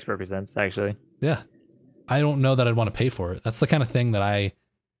 that makes perfect sense, actually. Yeah, I don't know that I'd want to pay for it. That's the kind of thing that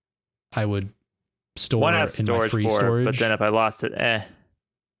I would store One has in my storage free for storage. it, but then if I lost it,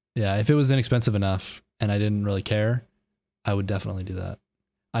 Yeah, if it was inexpensive enough and I didn't really care, I would definitely do that.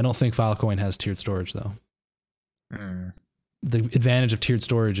 I don't think Filecoin has tiered storage though. The advantage of tiered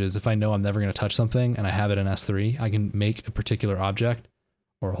storage is if I know I'm never going to touch something and I have it in S3, I can make a particular object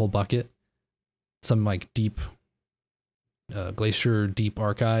or a whole bucket, some like deep Glacier deep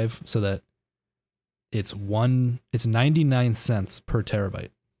archive, so that it's 99 cents per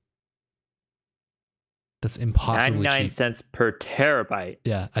terabyte. That's impossibly 99 cheap. cents per terabyte.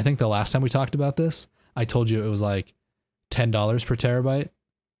 Yeah, I think the last time we talked about this, I told you it was like $10 per terabyte.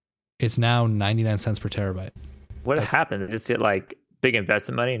 It's now 99 cents per terabyte. What happened? Did it just get like big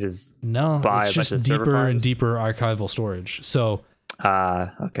investment money and just buy it's a bunch just of server deeper and farms? deeper archival storage. So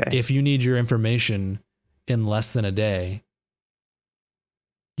Okay. if you need your information in less than a day,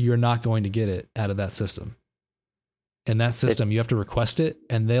 you're not going to get it out of that system. In that system, you have to request it,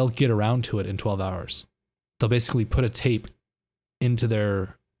 and they'll get around to it in 12 hours. They'll basically put a tape into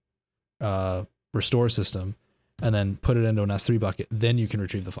their restore system and then put it into an S3 bucket. Then you can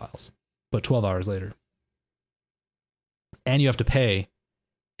retrieve the files, but 12 hours later. And you have to pay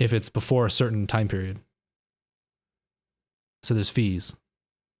if it's before a certain time period. So there's fees.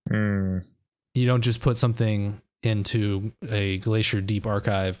 You don't just put something into a Glacier deep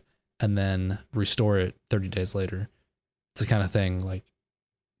archive and then restore it 30 days later. It's the kind of thing like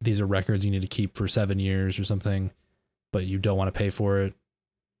these are records you need to keep for 7 years or something, but you don't want to pay for it.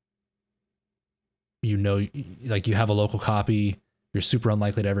 You know, like you have a local copy, you're super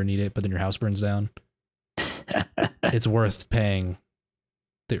unlikely to ever need it, but then your house burns down. It's worth paying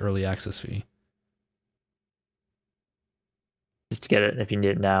the early access fee. Just to get it if you need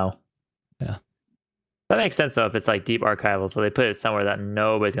it now. Yeah. That makes sense though if it's like deep archival, so they put it somewhere that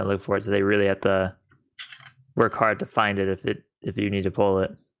nobody's gonna look for it, so they really have to work hard to find it if you need to pull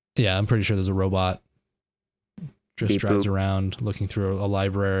it. Yeah, I'm pretty sure there's a robot just Beep drives boop. around looking through a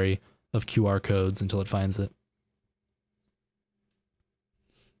library of QR codes until it finds it.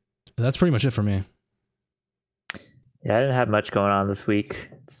 That's pretty much it for me. Yeah, I didn't have much going on this week.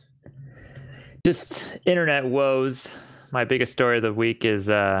 It's just internet woes. My biggest story of the week is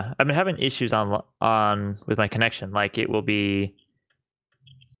I've been having issues on with my connection. Like it will be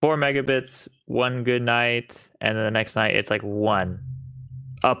 4 megabits one good night, and then the next night it's like 1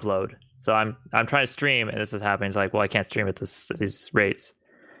 upload. So I'm trying to stream, and this is happening. It's like, well, I can't stream at these rates,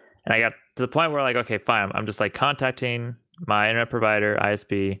 and I got to the point where like, okay, fine. I'm just like contacting my internet provider,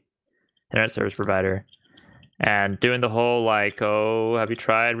 ISP, internet service provider, and doing the whole like, oh, have you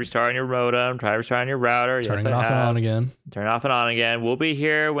tried restarting your modem? Try restarting your router. Turning Yes, it I off and have. on again. Turn it off and on again. We'll be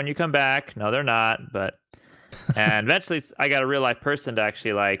here when you come back. No, they're not. But and eventually, I got a real life person to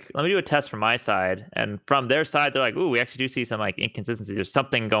actually like, let me do a test from my side. And from their side, they're like, ooh, we actually do see some like inconsistency. There's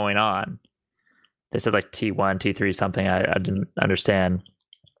something going on. They said like T1, T3, something I didn't understand.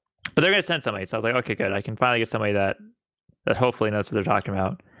 But they're gonna send somebody. So I was like, okay, good. I can finally get somebody that hopefully knows what they're talking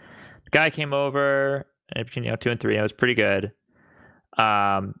about. The guy came over between 2 and 3. And it was pretty good.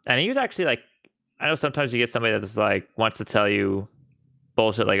 And he was actually like, I know sometimes you get somebody that's like wants to tell you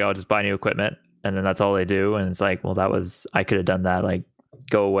bullshit like, oh, just buy new equipment, and then that's all they do. And it's like, well, I could have done that. Like,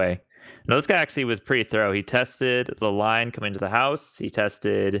 go away. No, this guy actually was pretty thorough. He tested the line coming into the house. He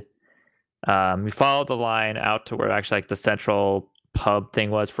tested. He followed the line out to where actually like the central hub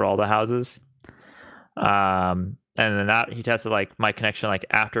thing was for all the houses. And then he tested like my connection like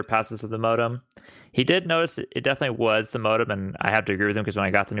after it passes with the modem. He did notice it definitely was the modem, and I have to agree with him because when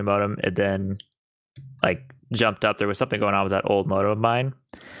I got the new modem, it then like jumped up. There was something going on with that old modem of mine.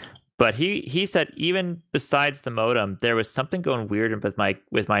 But he said even besides the modem, there was something going weird with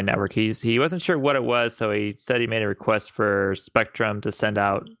my network. He wasn't sure what it was, so he said he made a request for Spectrum to send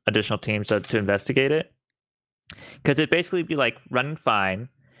out additional teams to investigate it. Because it'd basically be like running fine,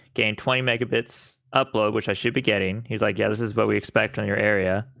 getting 20 megabits upload, which I should be getting. He's like, yeah, this is what we expect on your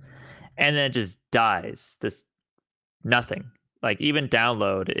area. And then it just dies. Just nothing. Like even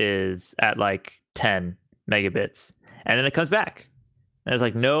download is at like 10 megabits. And then it comes back. And there's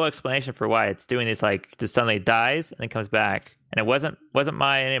like no explanation for why it's doing this. Like just suddenly dies and then comes back. And it wasn't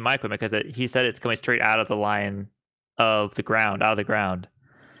any of my equipment because he said it's coming straight out of the line of the ground, out of the ground.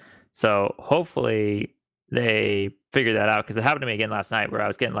 So hopefully they figured that out because it happened to me again last night where I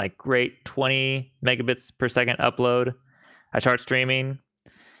was getting like great 20 megabits per second upload. I start streaming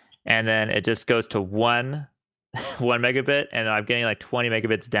and then it just goes to one megabit and I'm getting like 20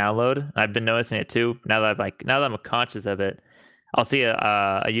 megabits download. I've been noticing it too. Now that I'm conscious of it, I'll see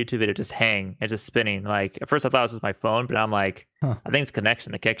a YouTube video just hang and just spinning. Like at first I thought it was just my phone, but I'm like, I think it's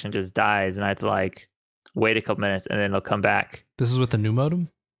connection. The connection just dies and I have to like wait a couple minutes and then it'll come back. This is with the new modem?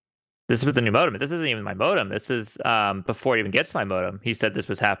 This is with the new modem. This isn't even my modem. This is before it even gets to my modem. He said this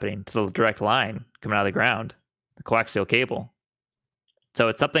was happening to the direct line coming out of the ground, the coaxial cable. So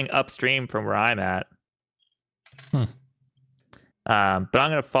it's something upstream from where I'm at. But I'm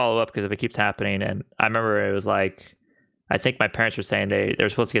going to follow up because if it keeps happening, and I remember it was like, I think my parents were saying they were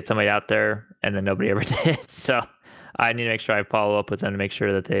supposed to get somebody out there and then nobody ever did. So I need to make sure I follow up with them to make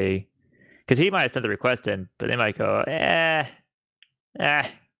sure that because he might have sent the request in, but they might go,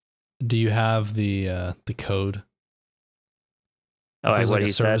 Do you have the code? Oh, like what a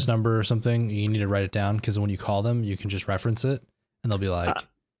he service said? number or something, you need to write it down because when you call them, you can just reference it and they'll be like,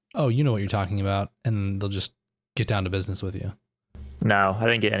 oh, you know what you're talking about. And they'll just get down to business with you. No, I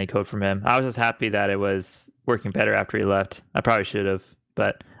didn't get any code from him. I was just happy that it was working better after he left. I probably should have,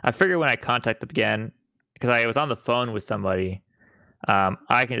 but I figured when I contact him again, because I was on the phone with somebody,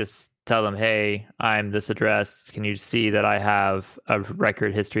 I can just tell them, hey, I'm this address. Can you see that I have a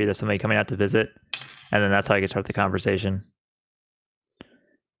record history of somebody coming out to visit? And then that's how I can start the conversation.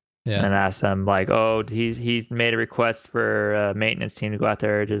 Yeah. And ask them like, oh, he's made a request for a maintenance team to go out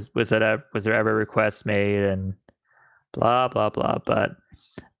there. Was there ever a request made? And blah, blah, blah. But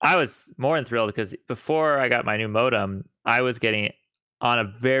I was more than thrilled because before I got my new modem, I was getting on a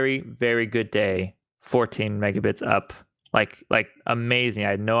very, very good day, 14 megabits up. Like amazing.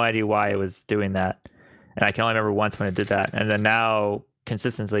 I had no idea why it was doing that. And I can only remember once when it did that. And then now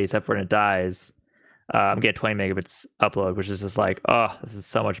consistently, except for when it dies, I'm getting 20 megabits upload, which is just like, oh, this is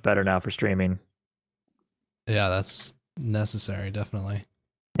so much better now for streaming. Yeah, that's necessary, definitely.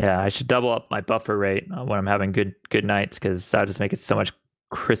 Yeah, I should double up my buffer rate when I'm having good nights because that'll just make it so much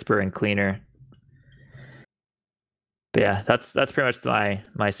crisper and cleaner. But yeah, that's pretty much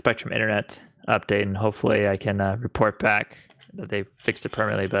my Spectrum Internet update, and hopefully I can report back that they fixed it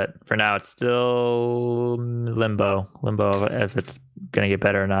permanently. But for now, it's still limbo if it's gonna get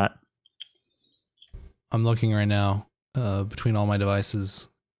better or not. I'm looking right now between all my devices,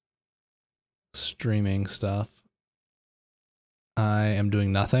 streaming stuff. I am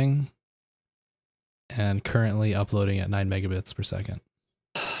doing nothing and currently uploading at 9 megabits per second.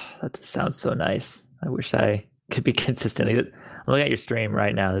 That just sounds so nice. I wish I could be consistently. I'm looking at your stream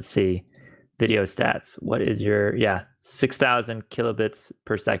right now. Let's see. Video stats. What is your 6,000 kilobits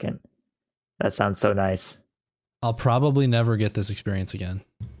per second? That sounds so nice. I'll probably never get this experience again.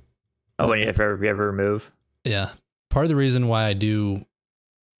 Oh, if you ever remove? Yeah. Part of the reason why I do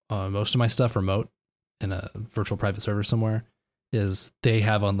most of my stuff remote in a virtual private server somewhere is they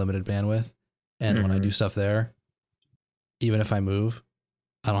have unlimited bandwidth. And when I do stuff there, even if I move,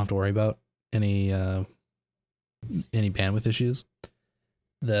 I don't have to worry about any bandwidth issues.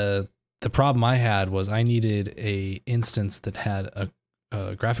 The problem I had was I needed a instance that had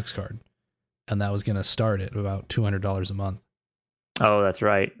a graphics card, and that was going to start at about $200 a month. Oh, that's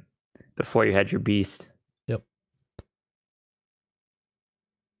right. Before you had your beast. Yep.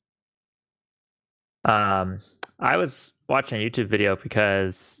 I was watching a YouTube video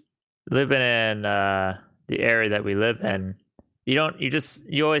because living in the area that we live in, you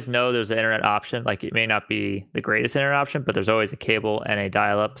always know there's an internet option. Like it may not be the greatest internet option, but there's always a cable and a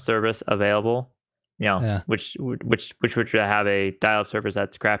dial-up service available. Which would have a dial-up service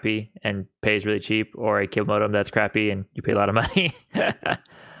that's crappy and pays really cheap, or a cable modem that's crappy and you pay a lot of money.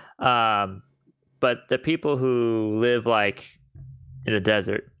 But the people who live like in the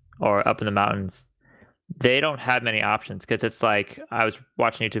desert or up in the mountains, they don't have many options because it's like I was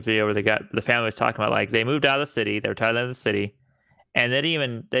watching a YouTube video where the family was talking about like they moved out of the city, they were tired of living in the city, and they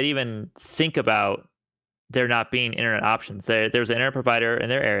didn't even think about there not being internet options. There's an internet provider in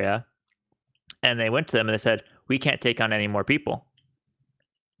their area, and they went to them and they said, "We can't take on any more people."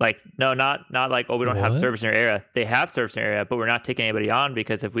 Like, no, not like, oh, we don't have service in your area. They have service in your area, but we're not taking anybody on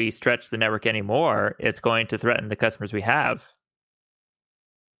because if we stretch the network anymore, it's going to threaten the customers we have.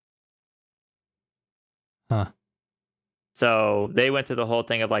 Huh. So they went through the whole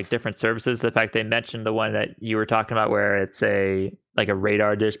thing of like different services. The fact they mentioned the one that you were talking about where it's like a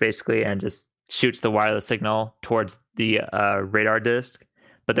radar dish basically and just shoots the wireless signal towards the radar disk.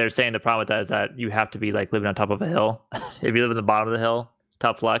 But they're saying the problem with that is that you have to be like living on top of a hill. If you live at the bottom of the hill,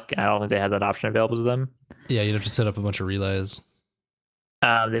 tough luck. I don't think they have that option available to them. Yeah, you'd have to set up a bunch of relays. They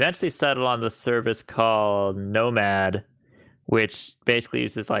eventually settled on the service called Nomad, which basically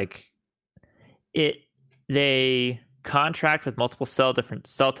uses like it. They contract with multiple different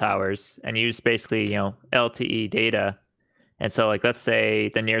cell towers and use basically LTE data. And so like let's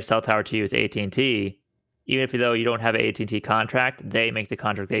say the nearest cell tower to you is AT&T. Even if though you don't have an AT&T contract, they make the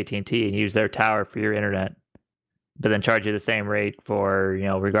contract with AT&T and use their tower for your internet, but then charge you the same rate for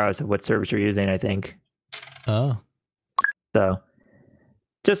regardless of what service you're using. I think. Oh. So,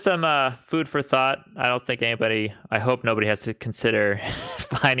 just some food for thought. I don't think anybody. I hope nobody has to consider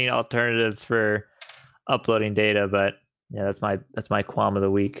finding alternatives for uploading data. But yeah, that's my qualm of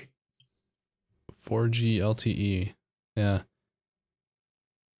the week. 4G LTE. Yeah.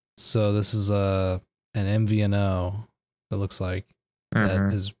 So this is an MVNO that looks like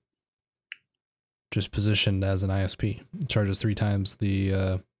that is just positioned as an ISP. It charges 3 times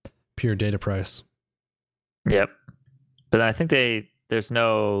the pure data price. Yep. But I think there's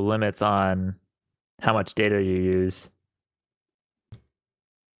no limits on how much data you use.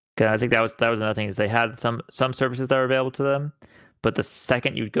 I think that was another thing is they had some services that were available to them, but the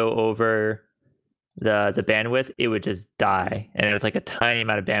second you'd go over the bandwidth, it would just die, and it was like a tiny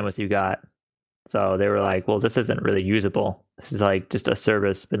amount of bandwidth you got. So they were like, well, this isn't really usable. This is like just a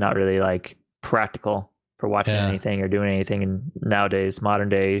service, but not really like practical for watching anything or doing anything in nowadays, modern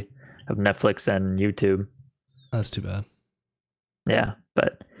day of Netflix and YouTube. That's too bad. Yeah,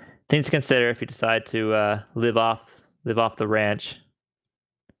 but things to consider if you decide to live off the ranch.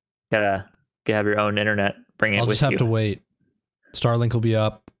 Gotta have your own internet. Bring it with you. I'll just have to wait. Starlink will be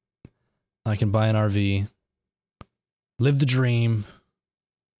up. I can buy an RV. Live the dream.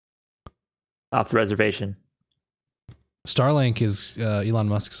 Off the reservation. Starlink is Elon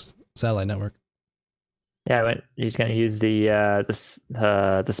Musk's satellite network. Yeah, he's going to use the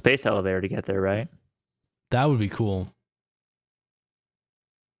space elevator to get there, right? That would be cool.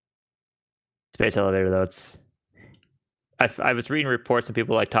 Space elevator, though, I was reading reports and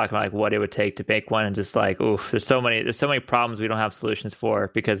people like talking about like what it would take to make one, and just like, oof, there's so many problems we don't have solutions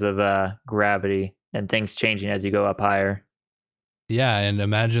for because of gravity and things changing as you go up higher. Yeah, and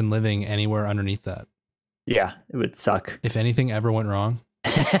imagine living anywhere underneath that. Yeah, it would suck. If anything ever went wrong.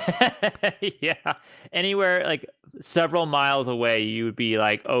 Yeah, anywhere like several miles away, you would be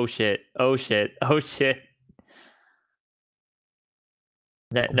like, oh shit, oh shit, oh shit.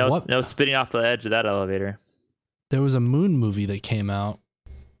 No spitting off the edge of that elevator. There was a moon movie that came out.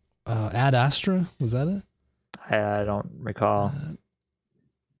 Ad Astra, was that it? I don't recall.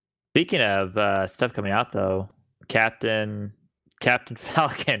 Speaking of stuff coming out, though, Captain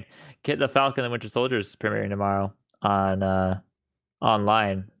Falcon, get the Falcon and the Winter Soldier is premiering tomorrow on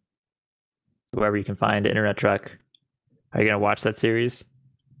online, so wherever you can find Internet Truck. Are you gonna watch that series?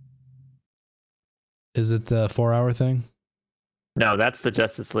 Is it the 4-hour thing? No, that's the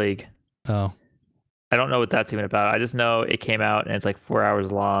Justice League. Oh. I don't know what that's even about. I just know it came out and it's like 4 hours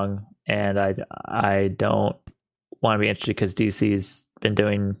long, and I don't want to be interested because DC's been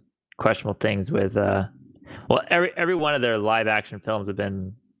doing questionable things with every one of their live action films have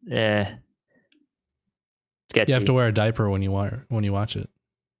been sketchy. You have to wear a diaper when you watch it.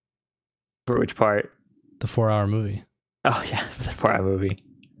 For which part? The 4-hour movie. Oh yeah, the 4-hour movie.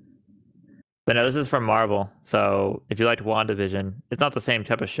 But no, this is from Marvel. So if you liked WandaVision, it's not the same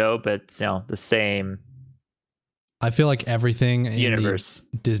type of show, but the same. I feel like everything universe. In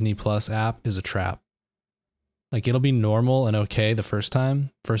the Disney Plus app is a trap. Like it'll be normal and okay the first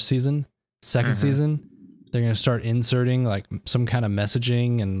season. Second season, they're going to start inserting like some kind of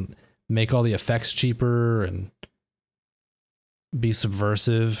messaging and make all the effects cheaper and be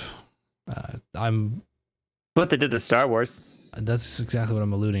subversive. What they did to Star Wars. That's exactly what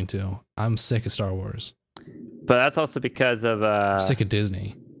I'm alluding to. I'm sick of Star Wars. But that's also because of I'm sick of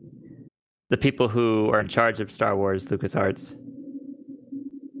Disney. The people who are in charge of Star Wars, LucasArts.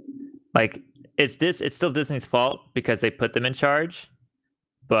 Like it's still Disney's fault because they put them in charge.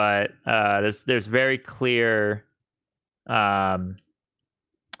 But there's very clear like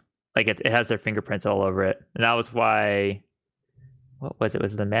it has their fingerprints all over it. And that was why what was it?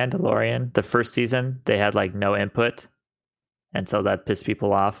 Was it The Mandalorian? The first season, they had like no input. And so that pissed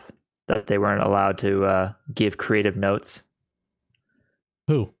people off that they weren't allowed to give creative notes.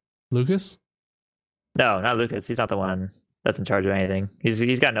 Who? Lucas? No, not Lucas. He's not the one that's in charge of anything.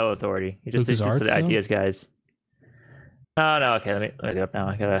 He's got no authority. He's just the ideas guys. Oh no, okay, let me go up now.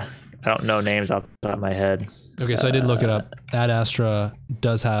 I don't know names off the top of my head. Okay, so I did look it up. Ad Astra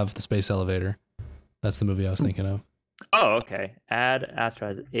does have the space elevator. That's the movie I was thinking of. Oh, okay. Ad Astra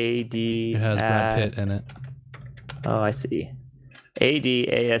has AD. It has Brad Pitt in it. Oh, I see.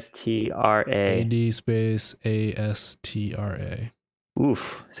 ADASTRA. AD space ASTRA.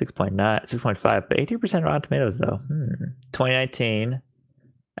 Oof, 6.9, 6.5, but 83% Rotten Tomatoes though. 2019,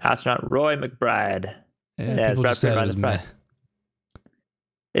 astronaut Roy McBride. Yeah, people just said it was meh.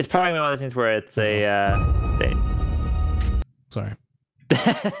 It's probably one of those things where it's a thing. Sorry.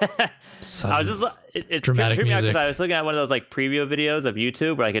 I was just it dramatic music. I was looking at one of those like preview videos of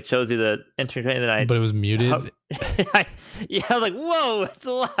YouTube where like it shows you the entertainment that but it was muted. I was like, whoa, it's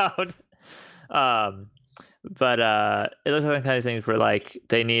loud. But it looks like the kind of things where like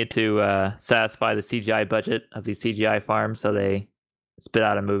they need to satisfy the CGI budget of these CGI farms, so they spit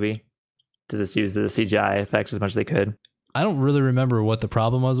out a movie to just use the CGI effects as much as they could. I don't really remember what the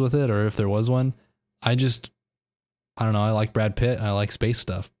problem was with it or if there was one. I don't know. I like Brad Pitt. And I like space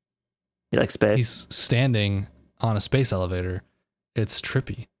stuff. You like space? He's standing on a space elevator. It's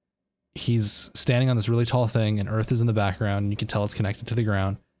trippy. He's standing on this really tall thing and Earth is in the background. And you can tell it's connected to the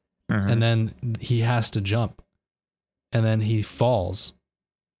ground. Mm-hmm. And then he has to jump. And then he falls.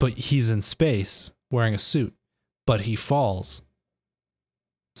 But he's in space wearing a suit. But he falls.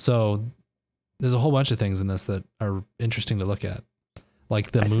 So there's a whole bunch of things in this that are interesting to look at.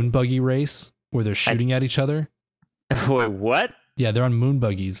 Like the moon buggy race where they're shooting at each other. Wait, what? Yeah, they're on moon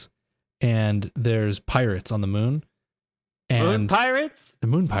buggies, and there's pirates on the moon. And moon pirates? The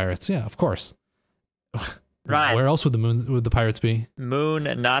moon pirates, yeah, of course. Right. Where else would the pirates be? Moon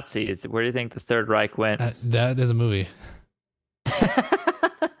Nazis. Where do you think the Third Reich went? That is a movie.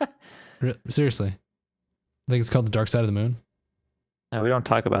 Seriously, I think it's called The Dark Side of the Moon. No, we don't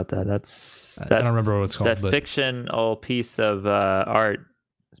talk about that. I don't remember what it's called. That fictional piece of art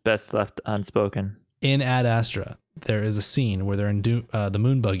is best left unspoken. In Ad Astra, there is a scene where they're in the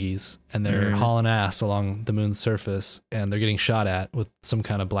moon buggies and they're hauling ass along the moon's surface and they're getting shot at with some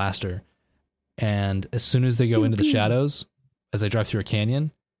kind of blaster. And as soon as they go into the shadows, as they drive through a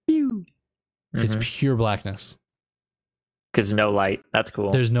canyon, it's pure blackness. Because no light. That's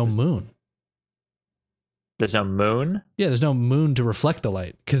cool. There's no moon. There's no moon? Yeah, there's no moon to reflect the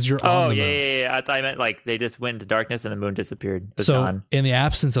light because you're on the moon. Yeah. I thought I meant like they just went into darkness and the moon disappeared. So gone. In the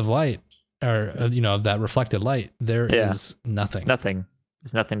absence of light, or of that reflected light, there is nothing. Nothing.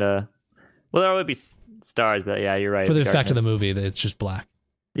 There's nothing to. Well, there would be stars, but yeah, you're right. For the effect of the movie, it's just black.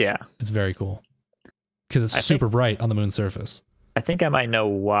 Yeah, it's very cool because it's super bright on the moon's surface. I think I might know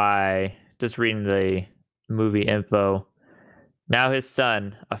why. Just reading the movie info. Now his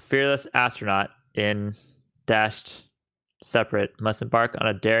son, a fearless astronaut in dashed separate, must embark on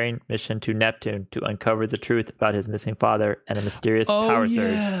a daring mission to Neptune to uncover the truth about his missing father and a mysterious power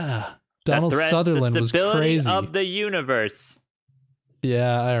surge. Donald Sutherland was crazy. Of the universe.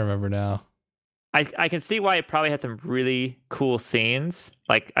 Yeah, I remember now. I can see why it probably had some really cool scenes.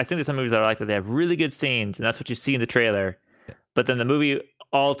 Like, I think there's some movies that are like that. They have really good scenes, and that's what you see in the trailer. But then the movie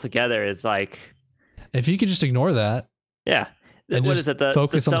altogether is like... If you could just ignore that. Yeah. And what just is it?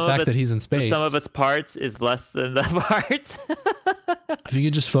 focus on the fact that he's in space. The sum of its parts is less than the parts. If you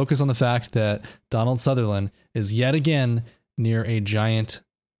could just focus on the fact that Donald Sutherland is yet again near a giant...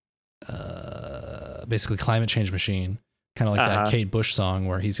 basically climate change machine, kind of like that Kate Bush song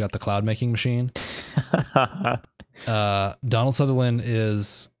where he's got the cloud making machine. Donald Sutherland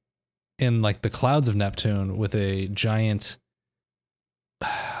is in like the clouds of Neptune with a giant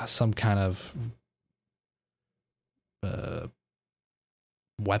some kind of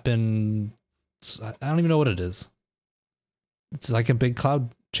weapon. I don't even know what it is. It's like a big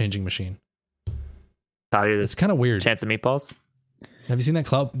cloud changing machine. It's kind of weird. Chance of Meatballs. Have you seen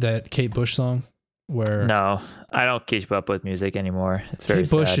that Kate Bush song? Where no, I don't keep up with music anymore. It's very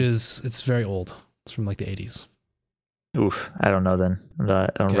Kate Bush sad. It's very old. It's from like the 80s. Oof, I don't know then. I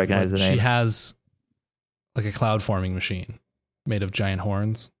don't recognize the name. She has like a cloud forming machine made of giant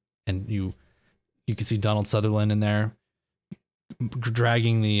horns, and you can see Donald Sutherland in there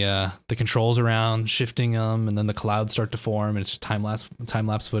dragging the controls around, shifting them, and then the clouds start to form, and it's just time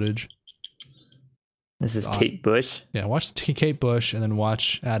lapse footage. This is Kate Bush? Yeah, watch Kate Bush and then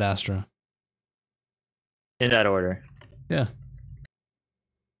watch Ad Astra. In that order. Yeah.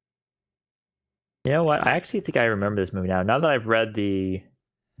 You know what? I actually think I remember this movie now. Now that I've read the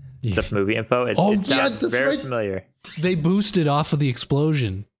movie info, it sounds very familiar. They boosted off of the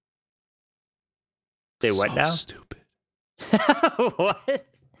explosion. They what now? Stupid. What?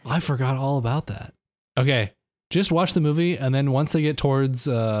 I forgot all about that. Okay, just watch the movie, and then once they get towards...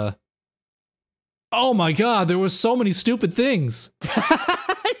 oh my god, there was so many stupid things.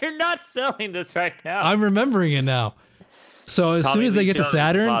 You're not selling this right now. I'm remembering it now. So as soon as they get to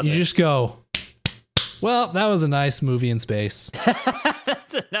Saturn, you just go, well, that was a nice movie in space.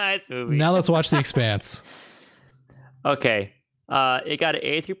 That's a nice movie. Now let's watch The Expanse. Okay. It got an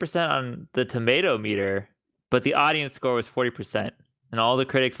 83% on the tomato meter, but the audience score was 40%. And all the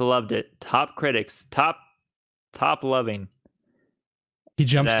critics loved it. Top critics. Top loving. He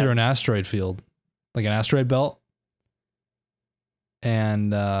jumps through an asteroid field, like an asteroid belt,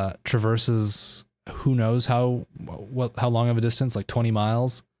 and traverses who knows how long of a distance, like 20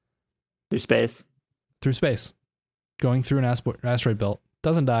 miles. Through space. Going through an asteroid belt.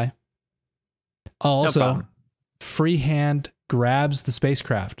 Doesn't die. Also, freehand grabs the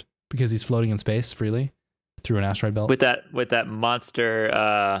spacecraft because he's floating in space freely through an asteroid belt. With that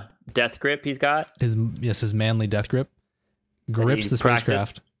monster death grip he's got. His manly death grip. Grips the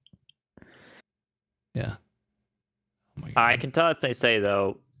spacecraft. Yeah. Oh my God. I can tell if they say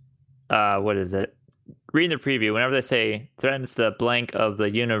though, what is it? Reading the preview, whenever they say threatens the blank of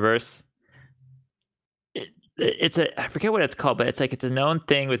the universe, I forget what it's called, but it's a known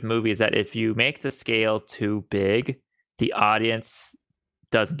thing with movies that if you make the scale too big, the audience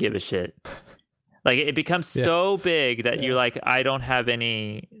doesn't give a shit. Like it becomes so big that you're like, I don't have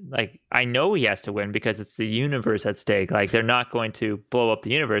any, like, I know he has to win because it's the universe at stake. Like they're not going to blow up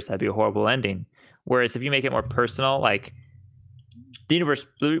the universe. That'd be a horrible ending. Whereas if you make it more personal, like the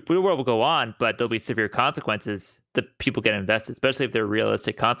world will go on, but there'll be severe consequences. The people get invested, especially if they're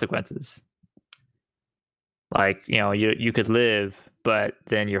realistic consequences. Like, you could live, but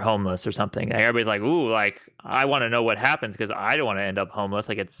then you're homeless or something. Like everybody's like, ooh, like I want to know what happens because I don't want to end up homeless.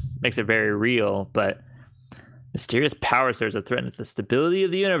 Like makes it very real. But mysterious power surge that threatens the stability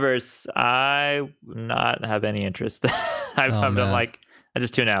of the universe. I not have any interest. I'm like, I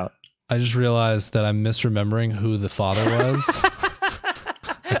just tune out. I just realized that I'm misremembering who the father was.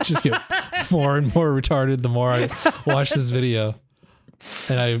 I just get more and more retarded the more I watch this video,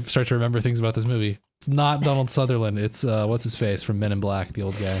 and I start to remember things about this movie. It's not Donald Sutherland. It's what's his face from Men in Black, the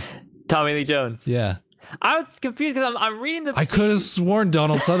old guy. Tommy Lee Jones. Yeah. I was confused because I'm reading the. I could have sworn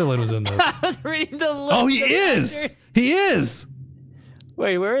Donald Sutherland was in this. I was reading the list. Oh, he is. Actors. He is.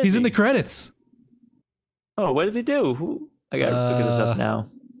 Wait, where is he? He's in the credits. Oh, what does he do? I gotta look this up now.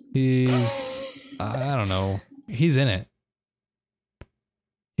 He's. I don't know. He's in it.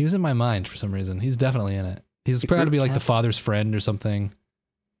 He was in my mind for some reason. He's definitely in it. He's probably to be like the father's friend or something.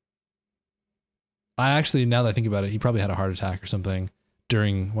 I actually, now that I think about it, he probably had a heart attack or something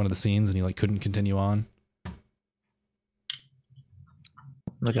during one of the scenes and he like couldn't continue on.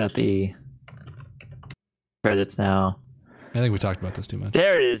 Looking at the credits now. I think we talked about this too much.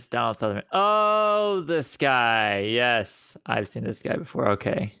 There it is, Donald Sutherland. Oh, this guy. Yes, I've seen this guy before.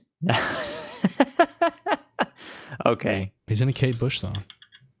 Okay. Okay. He's in a Kate Bush song.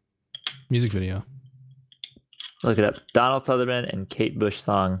 Music video. Look it up. Donald Sutherland and Kate Bush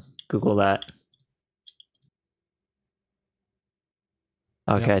song. Google that.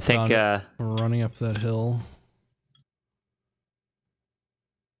 Okay, Yep, I think we're running up that hill.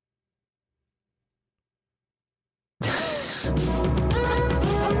 This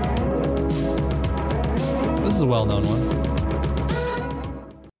is a well-known one.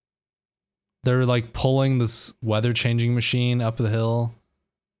 They're like pulling this weather changing machine up the hill.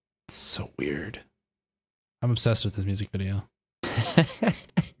 It's so weird. I'm obsessed with this music video.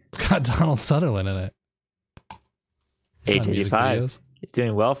 It's got Donald Sutherland in it. Age 85. He's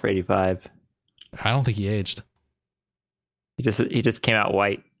doing well for 85. I don't think he aged. He just came out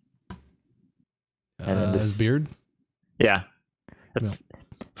white. And his beard? Yeah. That's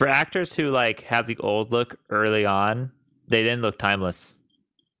for actors who like have the old look early on, they then look timeless.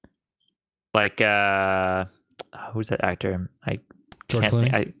 Like who's that actor? George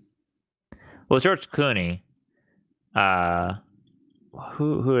Clooney? Well, George Clooney.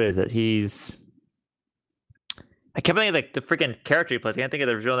 Who is it? I kept thinking like the freaking character he plays. I can't think of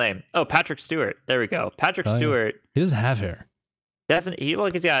the real name. Oh, Patrick Stewart. There we go. Patrick Stewart. Yeah. He doesn't have hair.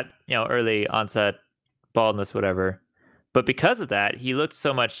 He's got, early onset baldness, whatever. But because of that, he looked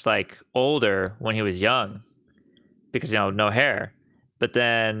so much like older when he was young because, no hair. But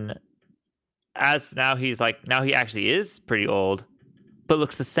then now he actually is pretty old, but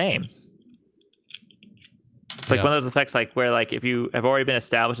looks the same. It's like one of those effects like where like if you have already been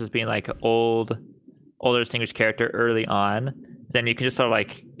established as being like older distinguished character early on, then you can just sort of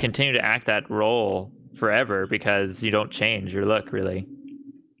like continue to act that role forever because you don't change your look really.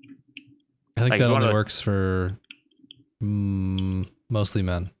 I think that only works for mostly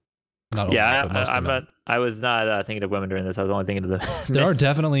men. Not only, but mostly men. I was not thinking of women during this. I was only thinking of the. There are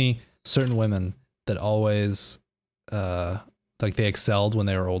definitely certain women that always, like they excelled when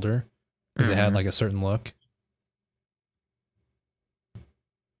they were older because they had Mhm. like a certain look.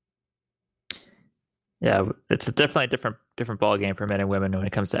 Yeah, it's definitely a different ball game for men and women when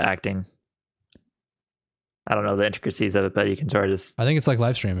it comes to acting. I don't know the intricacies of it, but you can sort of just I think it's like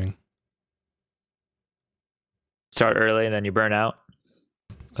live streaming. start early and then you burn out.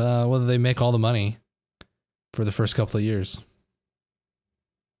 Whether they make all the money for the first couple of years.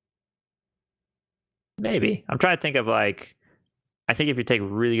 Maybe. I'm trying to think of like, I think if you take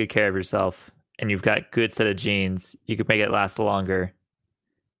really good care of yourself and you've got good set of genes, you could make it last longer.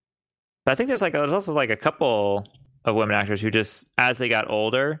 But I think there's also like a couple of women actors who just, as they got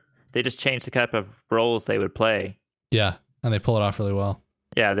older, they just changed the type of roles they would play. Yeah, and they pull it off really well.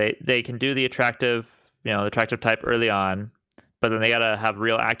 Yeah, they can do the attractive type early on, but then they gotta have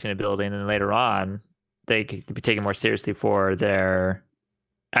real acting ability, and then later on, they could be taken more seriously for their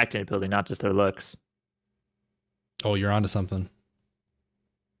acting ability, not just their looks. Oh, you're onto something.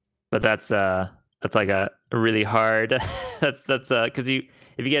 But that's like a really hard. that's because if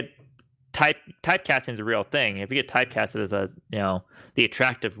you get typecasting is a real thing. If you get typecasted as the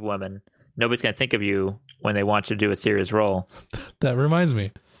attractive woman, nobody's gonna think of you when they want you to do a serious role. That reminds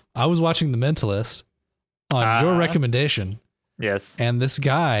me, I was watching The Mentalist on your recommendation. Yes. And this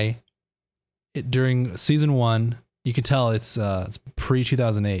guy, during season 1, you can tell it's pre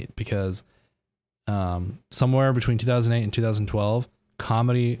 2008 because somewhere between 2008 and 2012,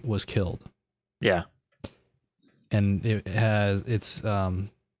 comedy was killed. Yeah. And it's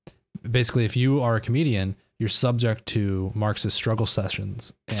basically, if you are a comedian, you're subject to Marxist struggle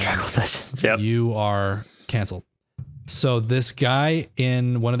sessions. Struggle sessions. Yep. You are canceled. So this guy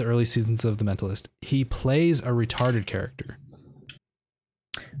in one of the early seasons of The Mentalist, he plays a retarded character.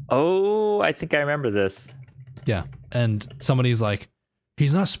 Oh, I think I remember this. Yeah. And somebody's like,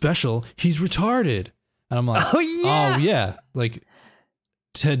 he's not special, he's retarded. And I'm like, oh yeah. Like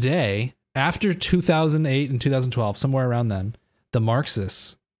today, after 2008 and 2012, somewhere around then, the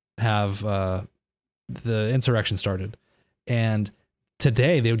Marxists have the insurrection started. And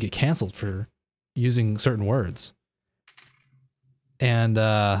today they would get canceled for using certain words. And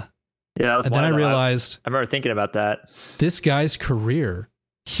that was and then I realized I remember thinking about that. This guy's career,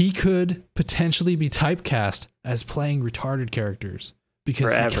 he could potentially be typecast as playing retarded characters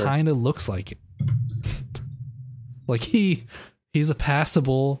because Forever. he kind of looks like it. Like he's a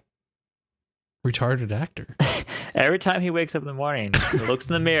passable retarded actor. Every time he wakes up in the morning, he looks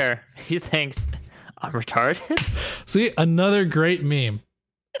in the mirror, he thinks, I'm retarded. See, another great meme.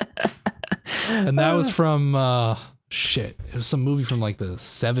 And that was from it was some movie from like the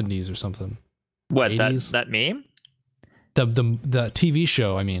 70s or something. What, 80s? that meme? The TV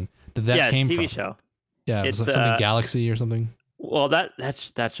show, I mean, that came TV from. show. Yeah, it was like something Galaxy or something. Well, that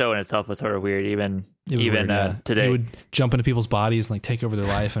show in itselp was sort of weird, even Weird, yeah. today. He would jump into people's bodies and like take over their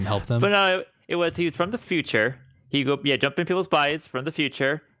life and help them. But no, he was from the future. He'd jump in people's bodies from the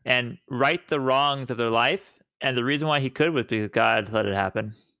future and right the wrongs of their life. And the reason why he could was because God let it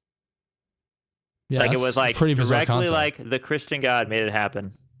happen. Yeah, like it was like pretty bizarre directly concept. like the Christian God made it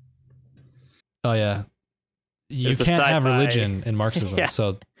happen. Oh yeah, you There's a can't have sci-fi- religion in Marxism, Yeah.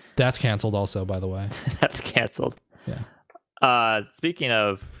 so that's canceled. Also, by the way, That's canceled. Yeah. Speaking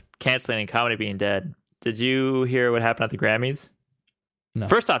of canceling and comedy being dead, did you hear what happened at the Grammys? No.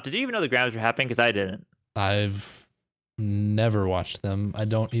 First off, did you even know the Grammys were happening? Because I didn't. I've never watched them. I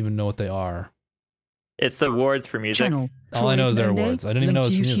don't even know what they are. It's the awards for music. Channel. All I know is their Monday, awards. I didn't even know it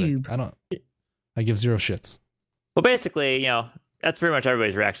was link for to music. YouTube. I give zero shits. Well, basically, that's pretty much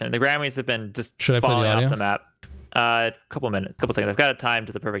everybody's reaction. The Grammys have been just Should I play the falling audio? off the map. A couple seconds. I've got a time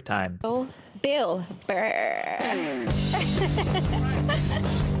to the perfect time. Oh, Bill Burr.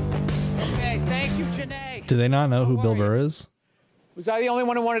 Okay, thank you, Janae. Do they not know who How Bill are you? Burr is? Was I the only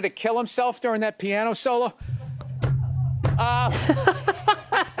one who wanted to kill himself during that piano solo?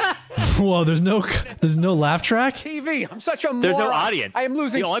 Whoa, there's no laugh track. TV. I'm such a moron. There's no audience. I am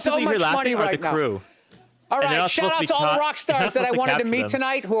losing the only so people you hear much money laughing are right the now. crew. All And they're right, not shout supposed to out be to all the caught- rock you're not stars that I supposed to wanted to capture meet them.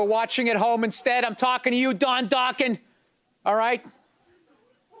 tonight who are watching at home instead. I'm talking to you, Don Dawkins. All right?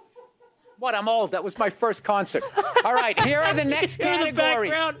 What, I'm old. That was my first concert. All right, here are the next You're in the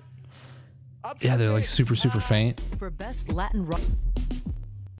categories. background. Yeah, they're like super faint. For best Latin rock.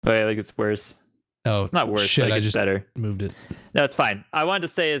 Wait, I think it's worse. Oh, Not worse, Shit, but I it's just better. moved it. No, it's fine. I wanted to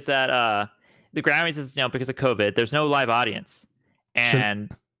say is that the Grammys is because of COVID, there's no live audience, and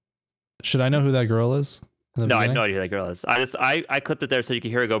Should I know who that girl is? in the no, I have beginning? no idea who that girl is. I clipped it there so you could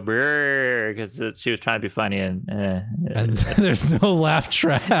hear her go brrr because she was trying to be funny and And there's no laugh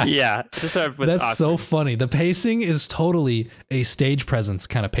track. yeah, just sort of with That's so awkward. funny. The pacing is totally a stage presence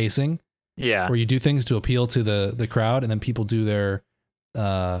kind of pacing. Yeah. where you do things to appeal to the crowd, and then people do their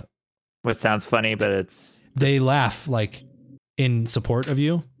What sounds funny, but it's they laugh like in support of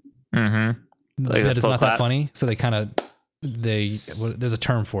you. mm-hmm. Like But a it's slow not clap. that funny, so there's a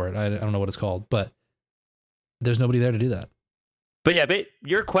term for it. I don't know what it's called, but there's nobody there to do that. But yeah, but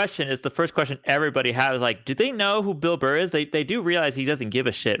your question is the first question everybody has. Like, do they know who Bill Burr is? They do realize he doesn't give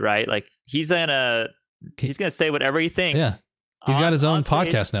a shit, right? Like he's gonna say whatever he thinks. Yeah. He's got his own on stage.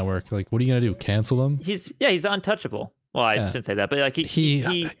 podcast network. Like, what are you gonna do? Cancel him? He's untouchable. Well, I shouldn't say that, but like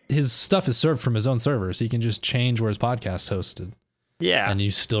His stuff is served from his own servers. He can just change where his podcast hosted, yeah. and you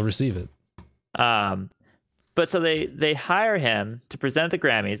still receive it. But so they hire him to present at the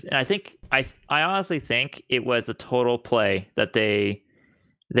Grammys, and I honestly think it was a total play that they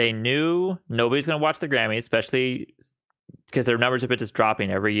knew nobody's going to watch the Grammys, especially because their numbers have been just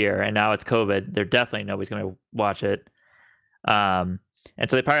dropping every year, and now it's COVID. They're definitely nobody's going to watch it. And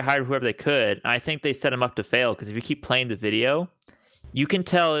so they probably hired whoever they could. And I think they set him up to fail because if you keep playing the video, you can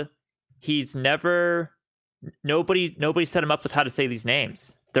tell he's nobody set him up with how to say these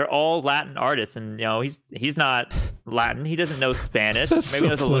names. They're all Latin artists, and he's not Latin. He doesn't know Spanish. Maybe so he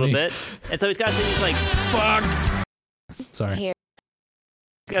knows a little funny. bit, and so he's got to say these like fuck. Sorry. Here.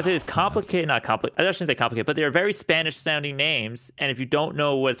 He's got to say these complicated, not complicated. I shouldn't say complicated, but they are very Spanish-sounding names. And if you don't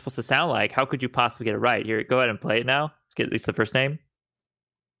know what it's supposed to sound like, how could you possibly get it right? Here, go ahead and play it now. Let's get at least the first name.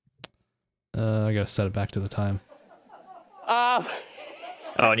 I gotta set it back to the time. Oh,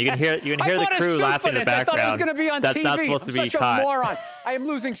 and you can hear the crew laughing in the background. I thought it was going to be on TV. That's supposed to be Such caught. a moron. I am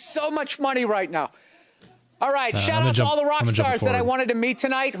losing so much money right now. All right, I'm shout gonna out to all the I'm rock gonna jump stars that I forward. wanted to meet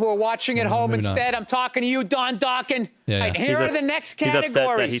tonight who are watching at home maybe not. instead. I'm talking to you, Don Dokken. Yeah, All right, yeah. here are the next He's categories.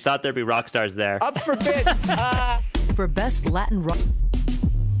 upset that he thought there'd be rock stars there. Up for bids. For Best Latin Rock.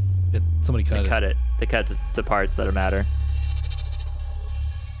 Somebody cut They it. cut it. They cut the parts that matter.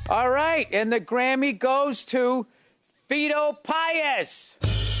 All right, and the Grammy goes to Fito Paez.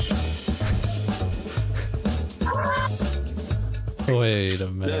 Wait a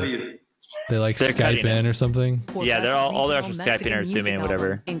minute. They like They're cutting Skype in it. or something. For Yeah, they're Best all their Regional actual Skyping or Mexican Zooming Music and whatever.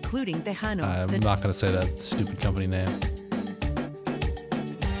 Album, including Tejano. I'm not gonna say that stupid company name.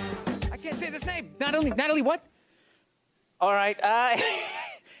 I can't say this name. Natalie what? All right.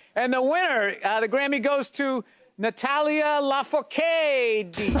 And the winner, the Grammy goes to Natalia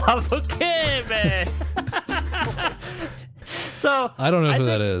Lafourcade. Okay, man. So I don't know who think-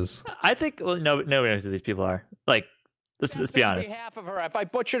 that is. I think nobody knows who these people are. Like, let's be On honest. behalf of her, if I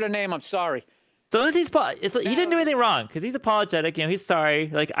butchered her name, I'm sorry. So Lindsay's he didn't do anything wrong because he's apologetic. He's sorry.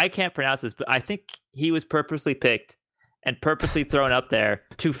 Like, I can't pronounce this, but I think he was purposely picked and purposely thrown up there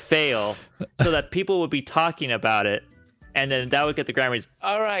to fail so that people would be talking about it, and then that would get the Grammys.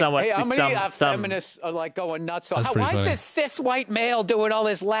 All right. Somewhat, Hey, how many some feminists are like going nuts? That's Why pretty is funny. this cis white male doing all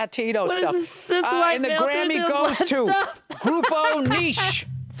this Latino What is stuff? this cis white and the male doing Grammy this goes Latin to stuff? Grupo Niche.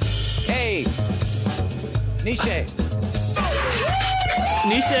 Hey, Niche.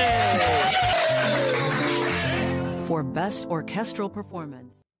 Niche. For Best Orchestral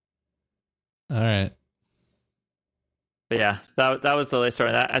Performance. All right. But yeah, that was the latest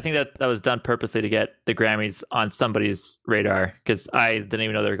story. I think that was done purposely to get the Grammys on somebody's radar because I didn't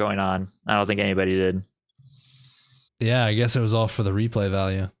even know they were going on. I don't think anybody did. Yeah, I guess it was all for the replay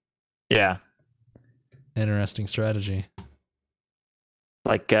value. Yeah, Interesting strategy.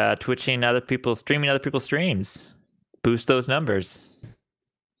 like streaming other people's streams, boost those numbers.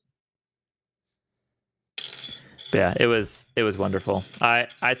 But yeah, it was wonderful. I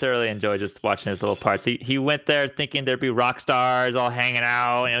thoroughly enjoyed just watching his little parts. He went there thinking there'd be rock stars all hanging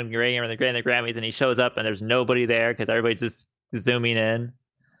out and the Grammys, and he shows up and there's nobody there because everybody's just zooming in.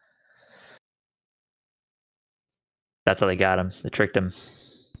 That's how they got him. They tricked him.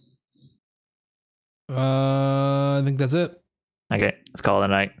 I think that's it. Okay, let's call it a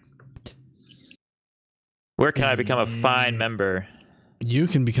night. Where can I become a fine member? You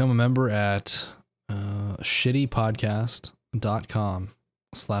can become a member at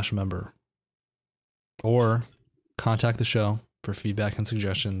shittypodcast.com/member or contact the show for feedback and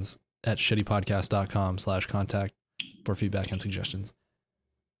suggestions at shittypodcast.com/contact for feedback and suggestions.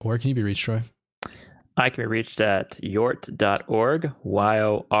 Where can you be reached, Troy? I can be reached at yort.org,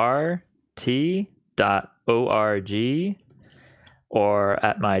 YORT.org, or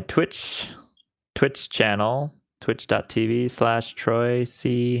at my Twitch channel,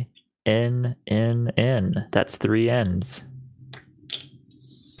 twitch.tv/TroyCNNN. That's 3 N's.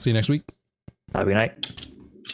 See you next week. Have a good night.